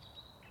to.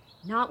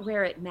 Not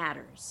where it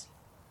matters.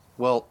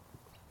 Well,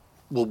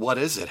 what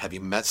is it? Have you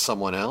met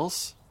someone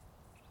else?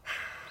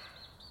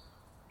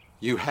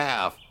 You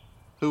have.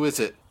 Who is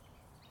it?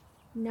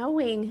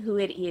 Knowing who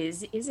it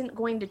is isn't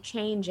going to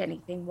change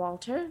anything,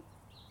 Walter.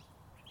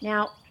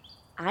 Now,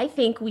 I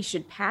think we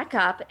should pack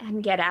up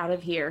and get out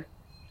of here.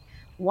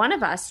 One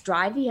of us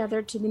drive the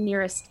other to the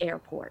nearest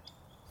airport,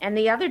 and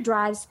the other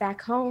drives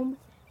back home,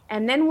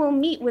 and then we'll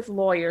meet with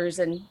lawyers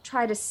and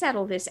try to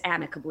settle this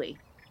amicably.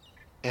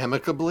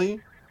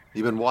 Amicably?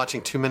 You've been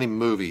watching too many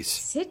movies.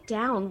 Sit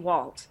down,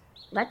 Walt.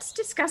 Let's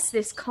discuss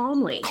this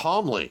calmly.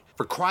 Calmly?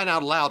 For crying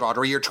out loud,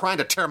 Audrey, you're trying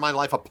to tear my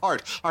life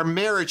apart. Our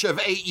marriage of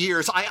 8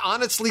 years, I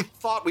honestly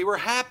thought we were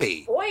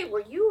happy. Boy,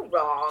 were you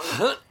wrong.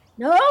 Huh?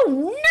 No,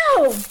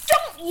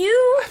 don't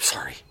you!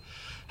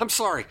 I'm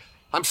sorry.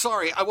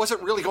 I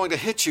wasn't really going to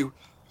hit you.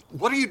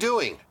 What are you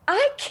doing?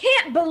 I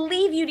can't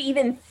believe you'd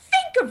even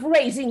think of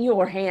raising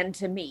your hand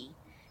to me.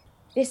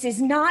 This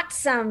is not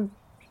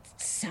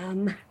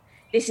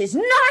This is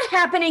not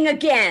happening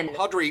again.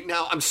 Audrey,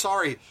 now, I'm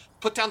sorry.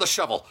 Put down the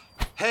shovel.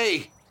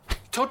 Hey,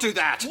 don't do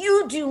that.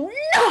 You do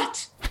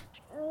not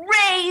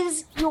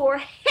raise your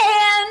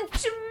hand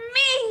to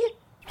me.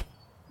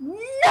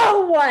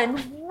 No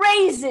one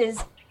raises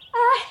a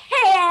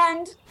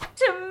hand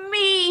to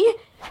me.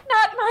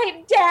 Not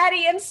my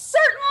daddy, and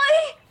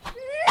certainly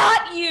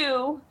not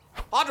you.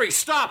 Audrey,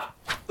 stop!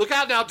 Look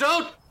out now,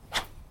 don't!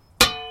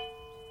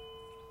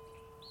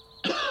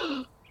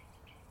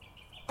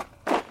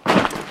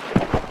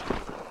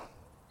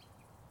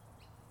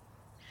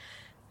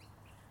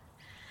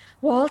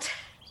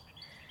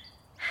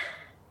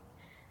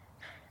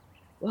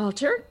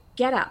 Walter,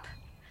 get up.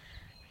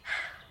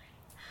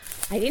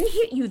 I didn't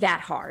hit you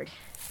that hard.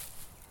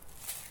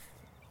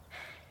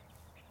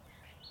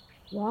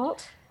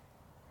 Walt,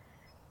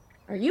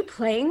 are you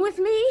playing with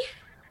me?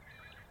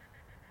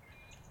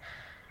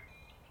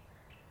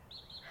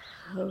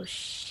 Oh,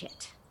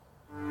 shit.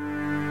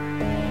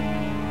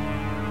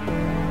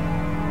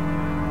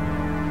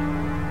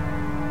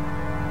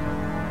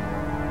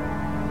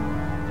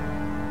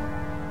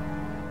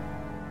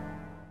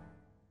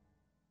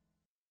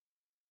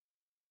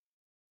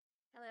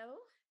 Hello?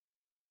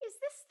 Is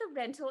this the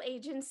rental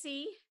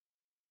agency?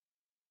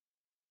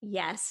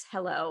 Yes,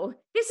 hello.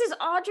 This is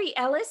Audrey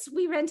Ellis.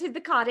 We rented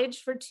the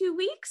cottage for 2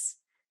 weeks.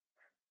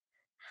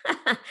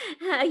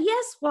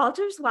 Yes,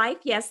 Walter's wife.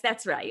 Yes,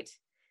 that's right.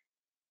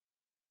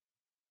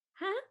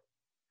 Huh?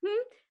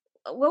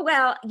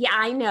 Well, yeah,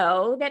 I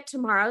know that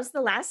tomorrow's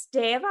the last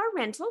day of our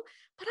rental,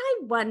 but I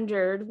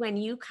wondered when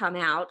you come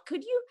out,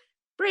 could you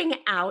bring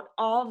out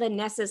all the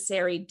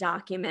necessary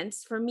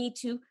documents for me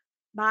to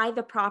buy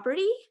the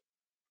property?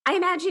 I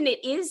imagine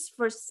it is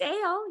for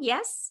sale,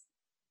 yes?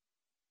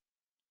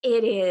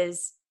 It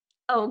is.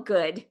 Oh,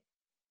 good.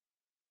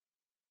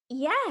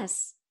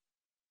 Yes.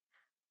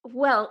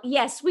 Well,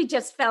 yes, we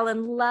just fell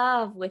in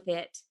love with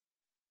it.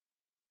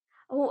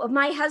 Oh,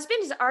 my husband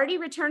has already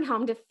returned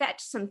home to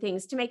fetch some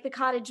things to make the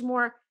cottage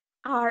more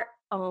our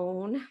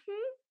own.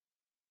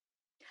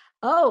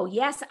 Oh,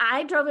 yes,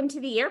 I drove him to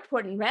the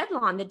airport in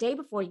Redlawn the day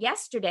before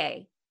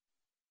yesterday.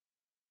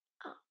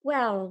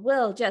 Well,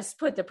 we'll just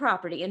put the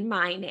property in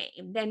my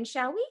name, then,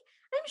 shall we?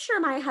 I'm sure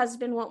my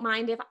husband won't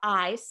mind if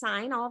I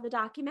sign all the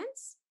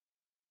documents.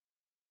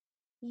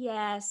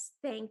 Yes,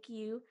 thank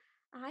you.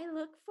 I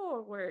look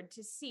forward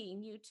to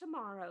seeing you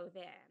tomorrow,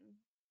 then.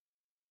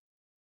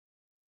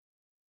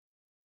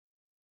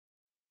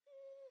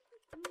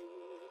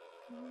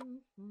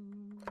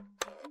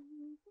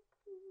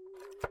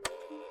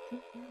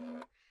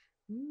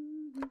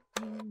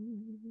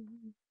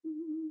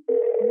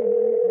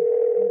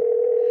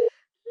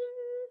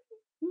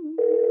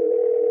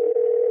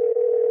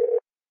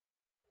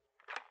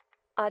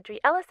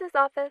 Audrey Ellis's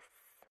office.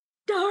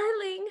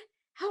 Darling,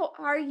 how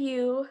are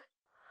you?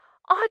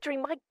 Audrey,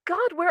 my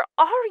God, where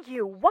are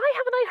you? Why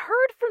haven't I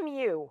heard from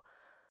you?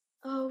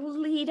 Oh,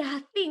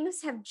 Lita,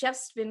 things have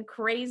just been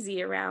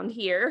crazy around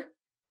here.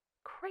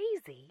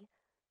 Crazy?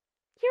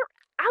 You're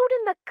out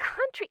in the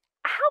country.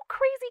 How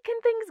crazy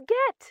can things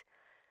get?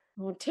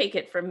 Well, take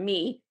it from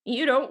me.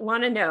 You don't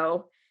want to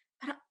know.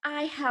 But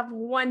I have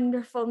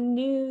wonderful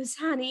news,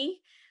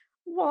 honey.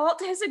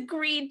 Walt has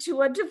agreed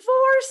to a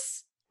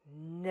divorce.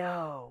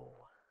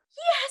 No.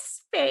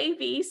 Yes,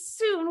 baby.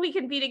 Soon we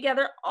can be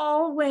together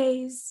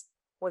always.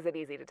 Was it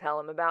easy to tell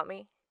him about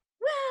me?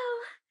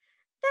 Well,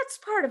 that's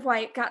part of why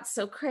it got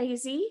so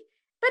crazy.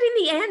 But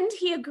in the end,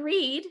 he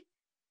agreed.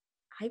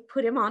 I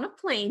put him on a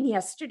plane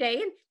yesterday,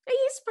 and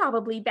he's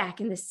probably back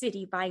in the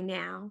city by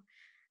now.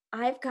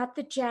 I've got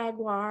the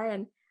Jaguar,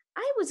 and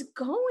I was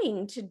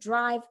going to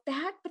drive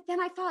back, but then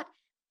I thought,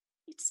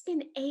 it's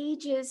been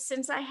ages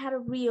since I had a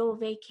real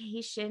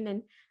vacation,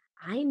 and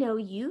I know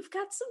you've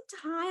got some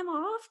time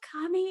off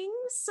coming,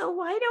 so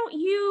why don't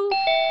you...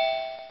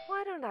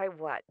 Why don't I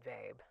what,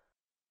 babe?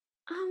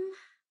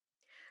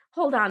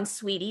 Hold on,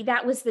 sweetie.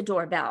 That was the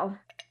doorbell.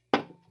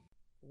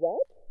 What?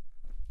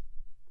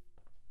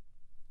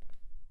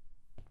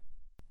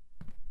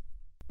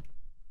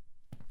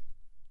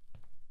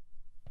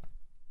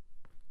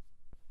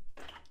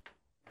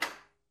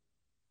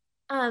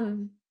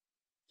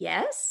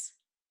 Yes?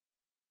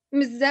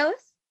 Mrs.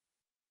 Ellis?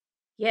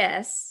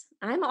 Yes,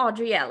 I'm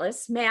Audrey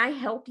Ellis. May I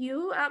help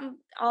you,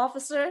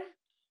 officer?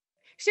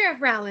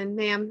 Sheriff Rowland,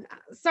 ma'am.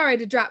 Sorry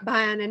to drop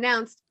by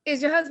unannounced.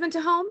 Is your husband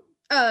to home?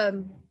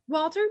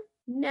 Walter?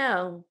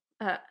 No.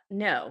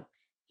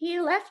 He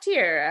left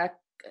here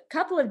a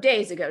couple of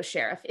days ago,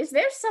 Sheriff. Is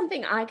there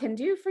something I can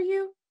do for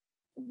you?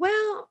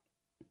 Well,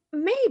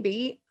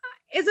 maybe.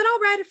 Is it all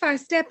right if I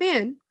step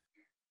in?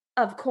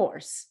 Of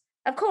course.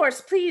 Of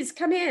course. Please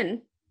come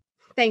in.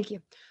 Thank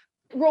you.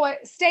 Roy,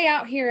 stay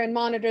out here and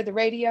monitor the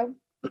radio.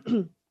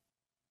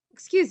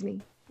 Excuse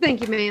me.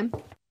 Thank you, ma'am.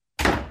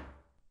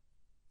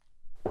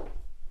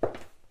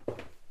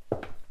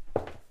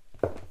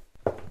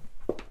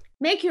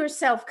 Make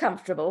yourself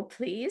comfortable,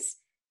 please.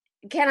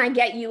 Can I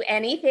get you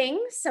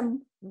anything?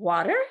 Some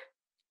water?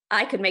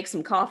 I could make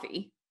some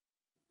coffee.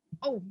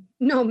 Oh,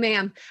 no,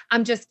 ma'am.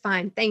 I'm just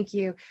fine. Thank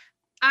you.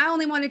 I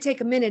only want to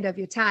take a minute of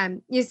your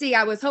time. You see,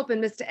 I was hoping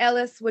Mr.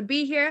 Ellis would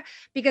be here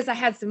because I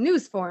had some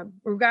news for him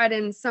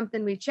regarding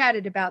something we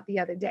chatted about the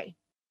other day.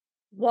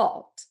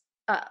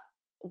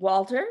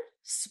 Walter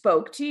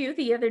spoke to you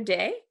the other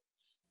day?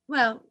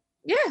 Well,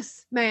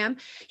 yes, ma'am.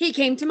 He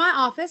came to my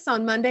office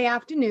on Monday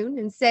afternoon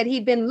and said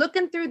he'd been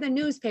looking through the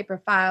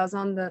newspaper files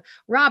on the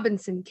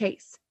Robinson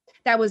case.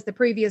 That was the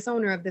previous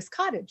owner of this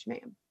cottage,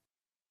 ma'am.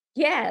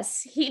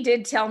 Yes, he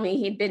did tell me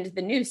he'd been to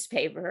the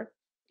newspaper.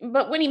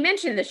 But when he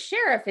mentioned the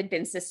sheriff had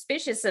been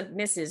suspicious of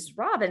Mrs.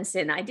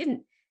 Robinson, I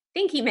didn't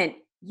think he meant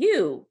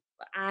you.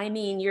 I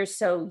mean, you're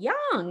so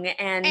young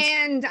and...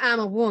 And I'm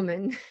a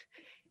woman.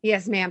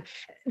 Yes, ma'am.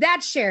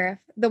 That sheriff,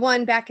 the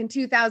one back in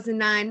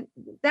 2009,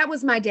 that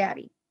was my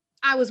daddy.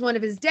 I was one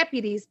of his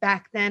deputies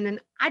back then, and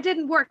I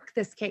didn't work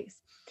this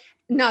case.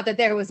 Not that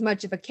there was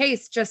much of a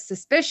case, just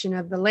suspicion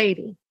of the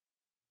lady.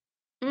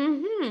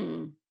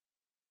 Mm-hmm.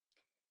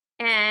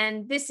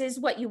 And this is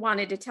what you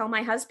wanted to tell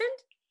my husband?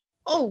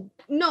 Oh,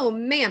 no,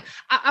 ma'am.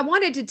 I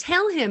wanted to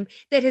tell him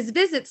that his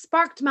visit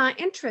sparked my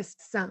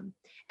interest some.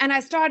 And I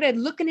started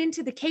looking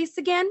into the case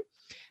again.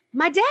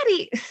 My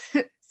daddy,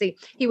 see,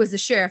 he was the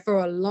sheriff for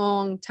a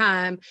long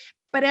time.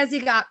 But as he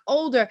got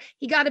older,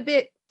 he got a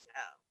bit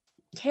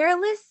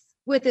careless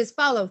with his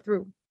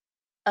follow-through.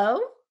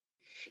 Oh?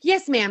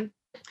 Yes, ma'am.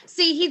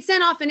 See, he'd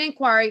sent off an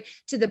inquiry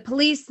to the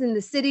police in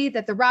the city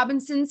that the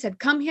Robinsons had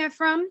come here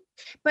from,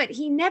 but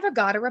he never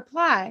got a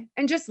reply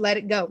and just let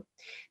it go.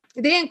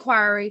 The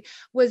inquiry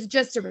was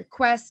just a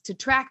request to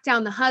track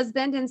down the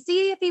husband and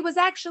see if he was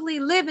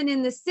actually living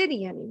in the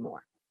city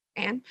anymore.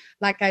 And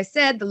like I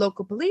said, the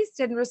local police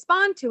didn't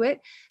respond to it,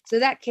 so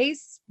that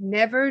case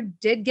never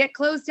did get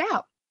closed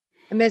out.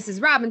 And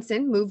Mrs.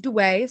 Robinson moved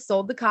away,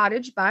 sold the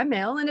cottage by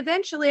mail, and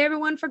eventually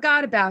everyone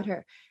forgot about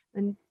her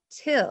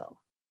until...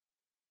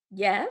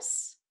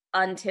 Yes,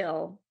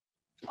 until...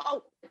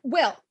 Oh,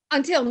 well,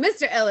 until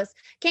Mr. Ellis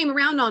came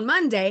around on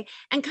Monday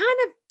and kind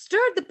of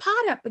stirred the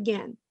pot up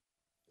again.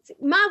 See,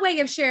 my way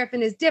of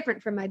sheriffing is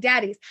different from my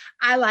daddy's.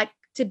 I like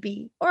to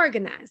be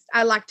organized.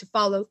 I like to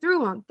follow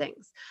through on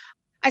things.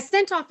 I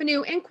sent off a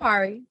new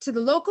inquiry to the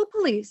local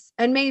police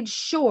and made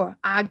sure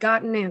I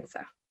got an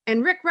answer.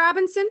 And Rick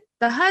Robinson,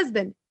 the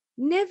husband,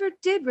 never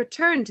did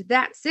return to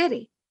that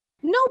city.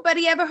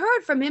 Nobody ever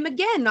heard from him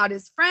again, not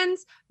his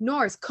friends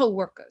nor his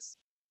co-workers.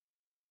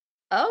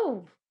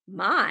 Oh,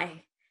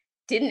 my.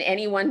 Didn't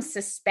anyone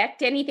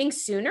suspect anything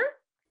sooner?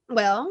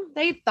 Well,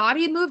 they thought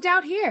he'd moved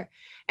out here.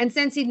 And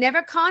since he'd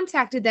never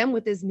contacted them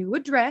with his new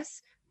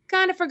address,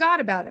 kind of forgot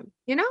about him,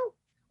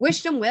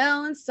 Wished him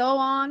well and so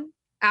on.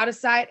 Out of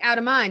sight, out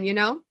of mind,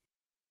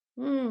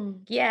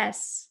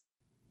 Yes.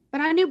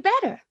 But I knew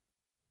better.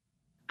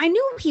 I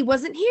knew he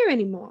wasn't here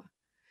anymore.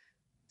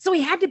 So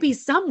he had to be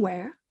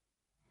somewhere.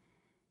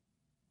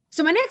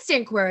 So my next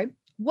inquiry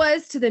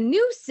was to the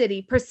new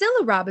city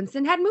Priscilla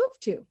Robinson had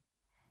moved to.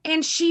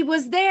 And she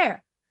was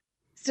there,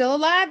 still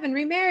alive and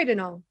remarried and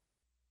all.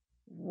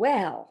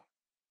 Well,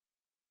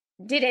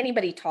 did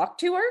anybody talk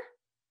to her?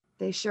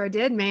 They sure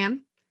did,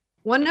 ma'am.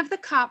 One of the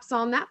cops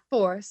on that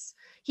force,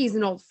 he's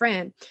an old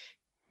friend.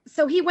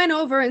 So he went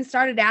over and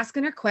started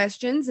asking her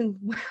questions, and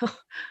well,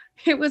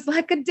 it was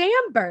like a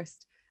dam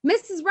burst.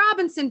 Mrs.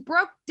 Robinson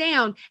broke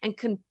down and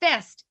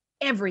confessed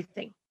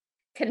everything.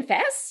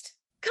 Confessed?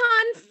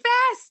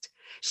 Confessed!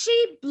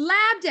 She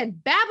blabbed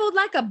and babbled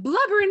like a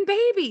blubbering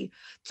baby,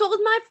 told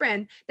my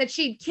friend that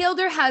she'd killed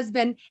her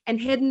husband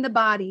and hidden the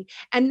body,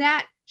 and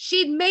that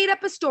she'd made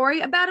up a story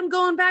about him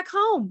going back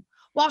home,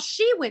 while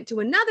she went to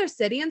another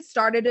city and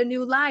started a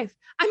new life.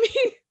 I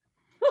mean,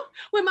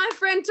 when my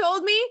friend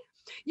told me,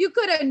 you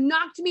could have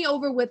knocked me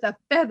over with a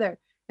feather,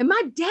 and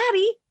my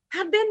daddy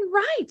had been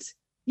right,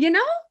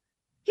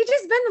 He'd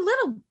just been a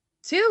little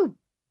too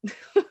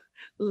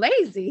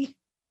lazy.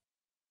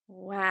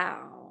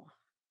 Wow.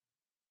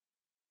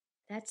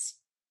 That's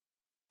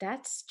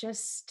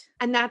just...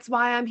 And that's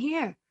why I'm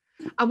here.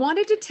 I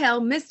wanted to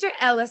tell Mr.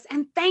 Ellis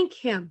and thank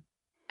him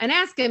and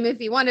ask him if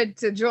he wanted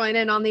to join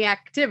in on the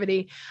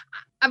activity.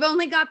 I've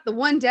only got the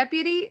one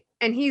deputy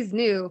and he's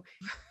new.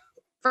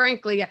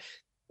 Frankly,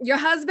 your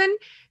husband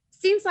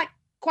seems like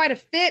quite a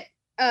fit,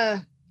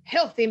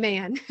 healthy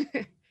man.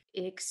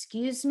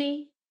 Excuse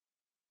me?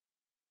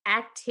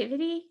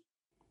 Activity?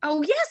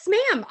 Oh, yes,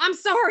 ma'am. I'm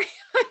sorry.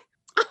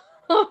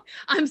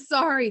 I'm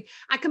sorry.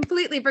 I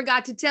completely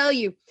forgot to tell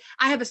you.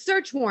 I have a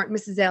search warrant,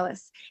 Mrs.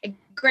 Ellis. It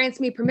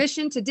grants me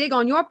permission to dig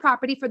on your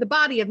property for the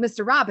body of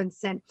Mr.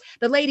 Robinson.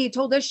 The lady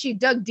told us she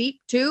dug deep,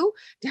 too,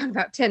 down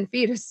about 10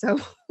 feet or so.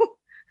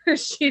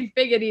 She'd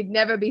figured he'd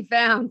never be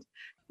found.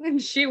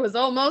 And she was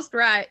almost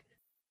right.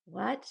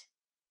 What?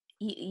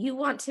 You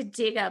want to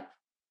dig up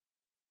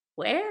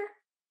where?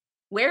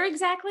 Where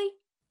exactly?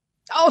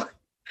 Oh,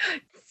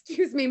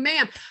 excuse me,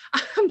 ma'am.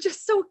 I'm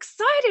just so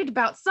excited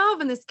about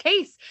solving this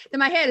case that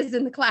my head is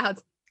in the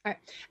clouds. All right,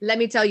 let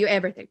me tell you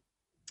everything.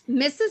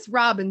 Mrs.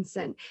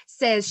 Robinson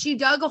says she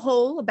dug a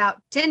hole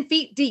about 10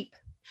 feet deep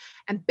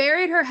and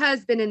buried her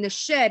husband in the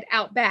shed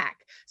out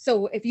back.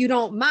 So if you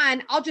don't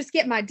mind, I'll just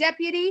get my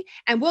deputy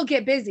and we'll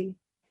get busy.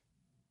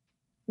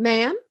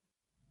 Ma'am?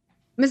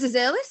 Mrs.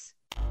 Ellis?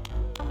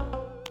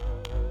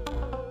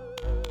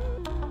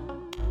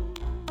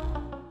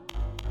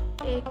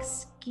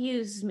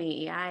 Excuse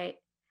me, I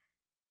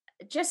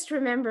just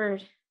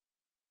remembered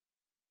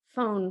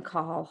phone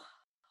call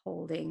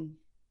holding.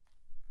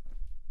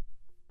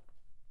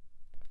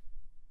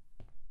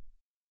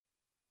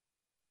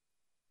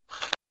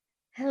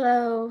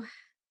 Hello,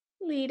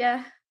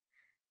 Lita.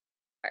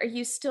 Are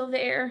you still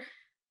there?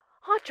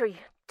 Audrey,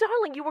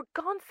 darling, you were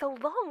gone so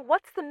long.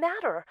 What's the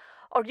matter?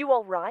 Are you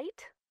all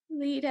right?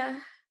 Lita,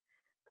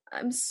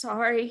 I'm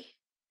sorry.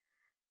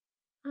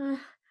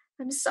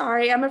 I'm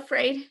sorry. I'm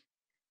afraid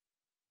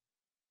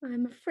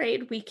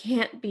we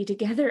can't be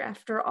together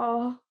after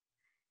all.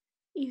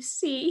 You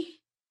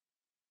see,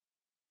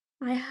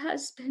 my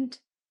husband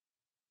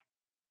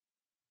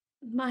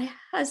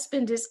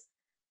is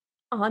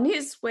on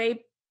his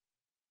way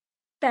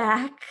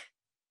back.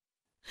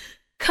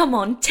 Come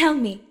on, tell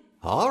me.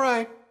 All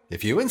right,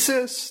 if you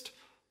insist.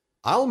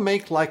 I'll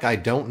make like I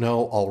don't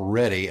know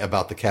already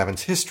about the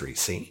cabin's history,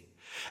 see?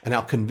 And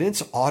I'll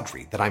convince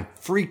Audrey that I'm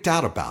freaked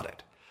out about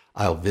it.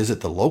 I'll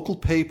visit the local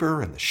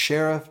paper and the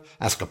sheriff,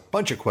 ask a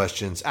bunch of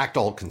questions, act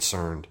all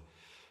concerned.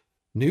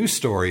 News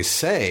stories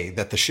say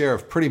that the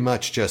sheriff pretty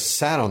much just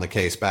sat on the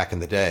case back in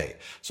the day,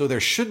 so there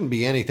shouldn't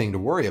be anything to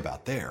worry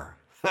about there.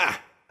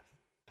 Ha!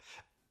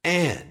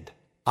 And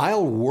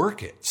I'll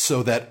work it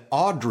so that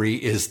Audrey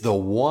is the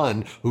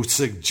one who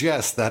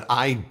suggests that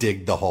I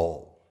dig the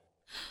hole.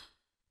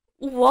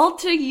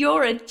 Walter,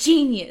 you're a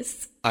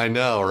genius. I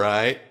know,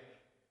 right?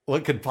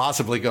 What could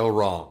possibly go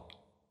wrong?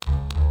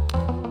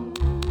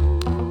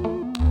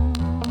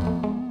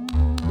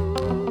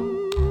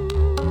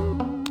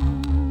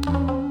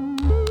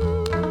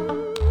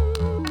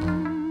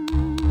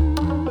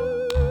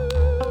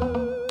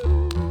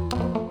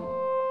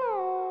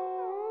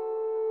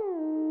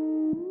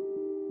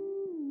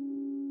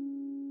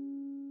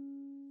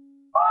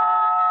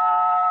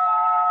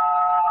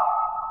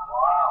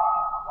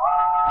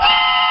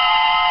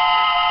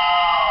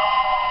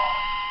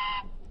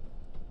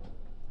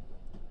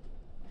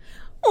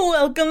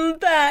 Welcome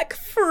back,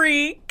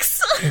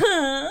 freaks.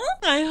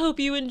 I hope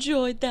you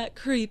enjoyed that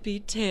creepy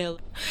tale.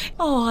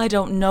 Oh, I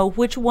don't know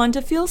which one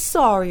to feel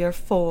sorrier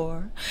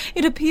for.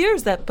 It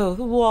appears that both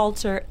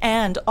Walter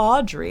and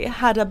Audrey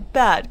had a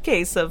bad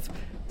case of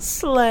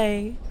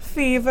sleigh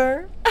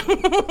fever.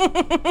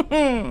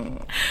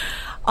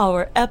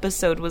 Our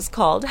episode was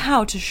called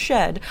How to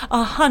Shed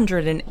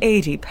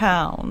 180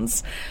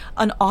 Pounds,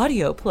 an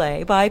audio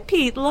play by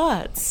Pete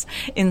Lutz,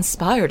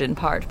 inspired in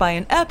part by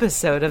an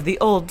episode of the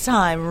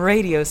old-time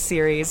radio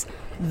series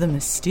The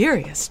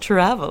Mysterious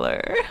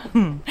Traveler.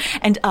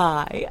 And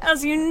I,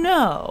 as you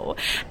know,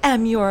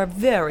 am your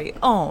very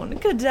own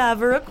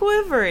Cadaver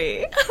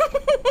Quivery.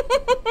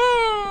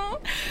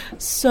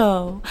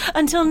 So,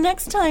 until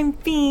next time,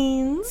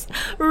 fiends,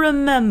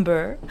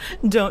 remember,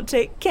 don't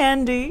take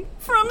candy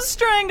from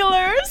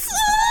stranglers.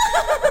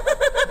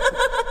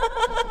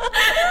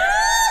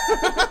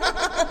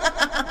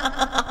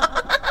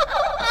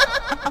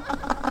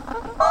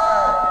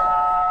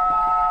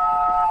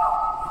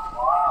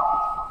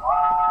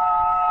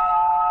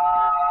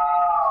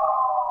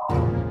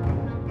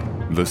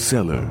 The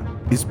Cellar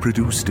is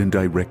produced and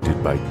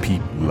directed by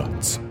Pete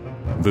Lutz.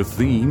 The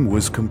theme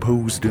was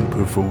composed and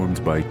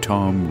performed by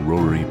Tom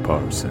Rory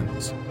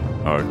Parsons.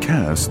 Our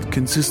cast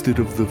consisted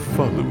of the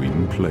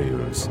following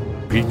players: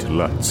 Pete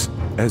Lutz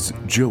as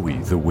Joey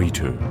the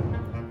waiter,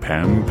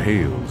 Pam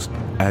Pales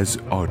as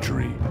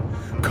Audrey,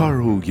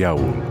 Carl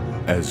Yowell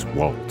as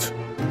Walt,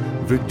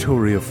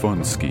 Victoria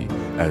Fonsky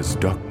as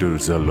Dr.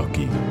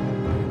 Zalucky,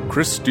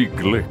 Christy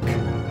Glick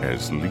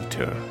as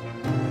Lita,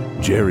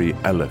 Jerry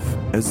Aleph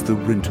as the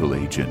rental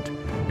agent,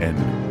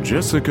 and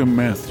Jessica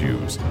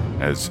Matthews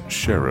as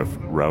Sheriff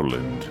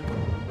Rowland.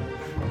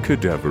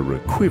 Cadaver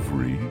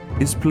Quivery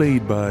is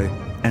played by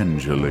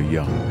Angela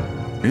Young.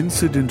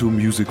 Incidental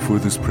music for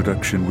this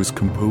production was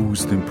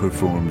composed and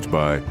performed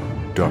by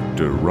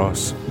Dr.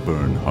 Ross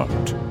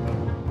Bernhardt.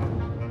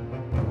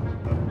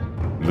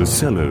 The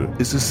Cellar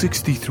is a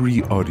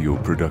 63 audio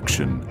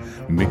production,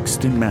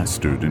 mixed and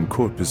mastered in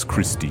Corpus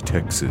Christi,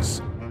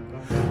 Texas.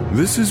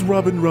 This is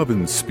Robin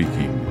Robbins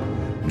speaking.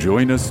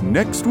 Join us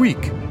next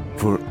week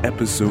for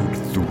episode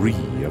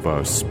 3 of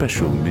our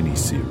special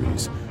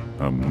miniseries,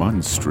 a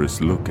monstrous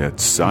look at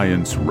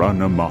science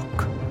run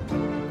amok.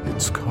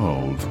 It's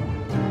called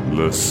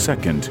The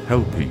Second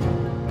Helping.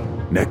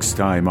 Next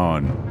time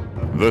on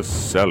The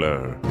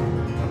Cellar.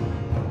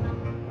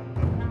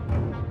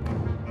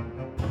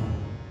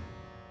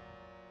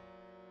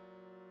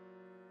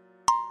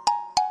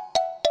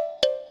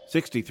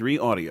 63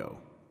 Audio.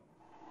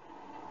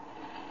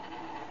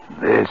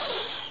 This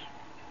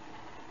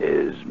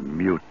is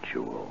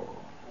Mutual.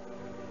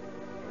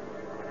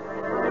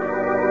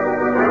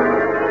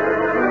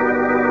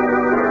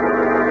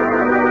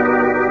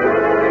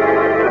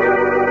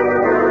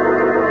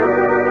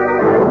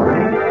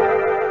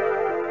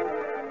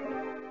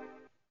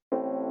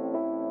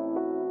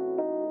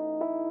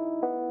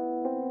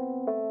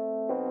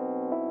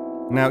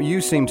 Now, you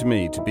seem to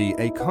me to be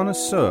a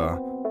connoisseur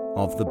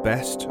of the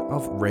best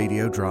of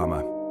radio drama.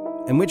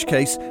 In which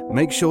case,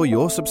 make sure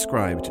you're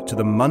subscribed to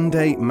the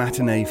Monday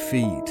Matinee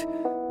feed.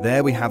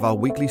 There we have our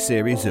weekly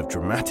series of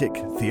dramatic,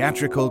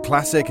 theatrical,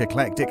 classic,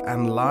 eclectic,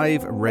 and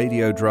live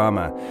radio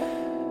drama.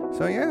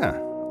 So yeah,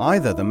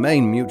 either the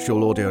main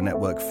Mutual Audio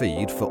Network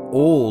feed for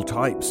all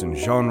types and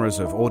genres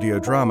of audio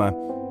drama,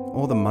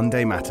 or the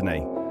Monday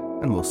Matinee.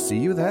 And we'll see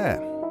you there.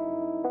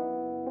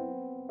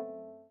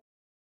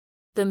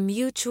 The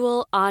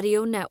Mutual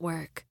Audio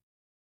Network.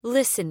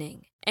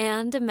 Listening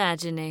and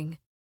imagining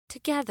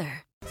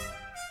together.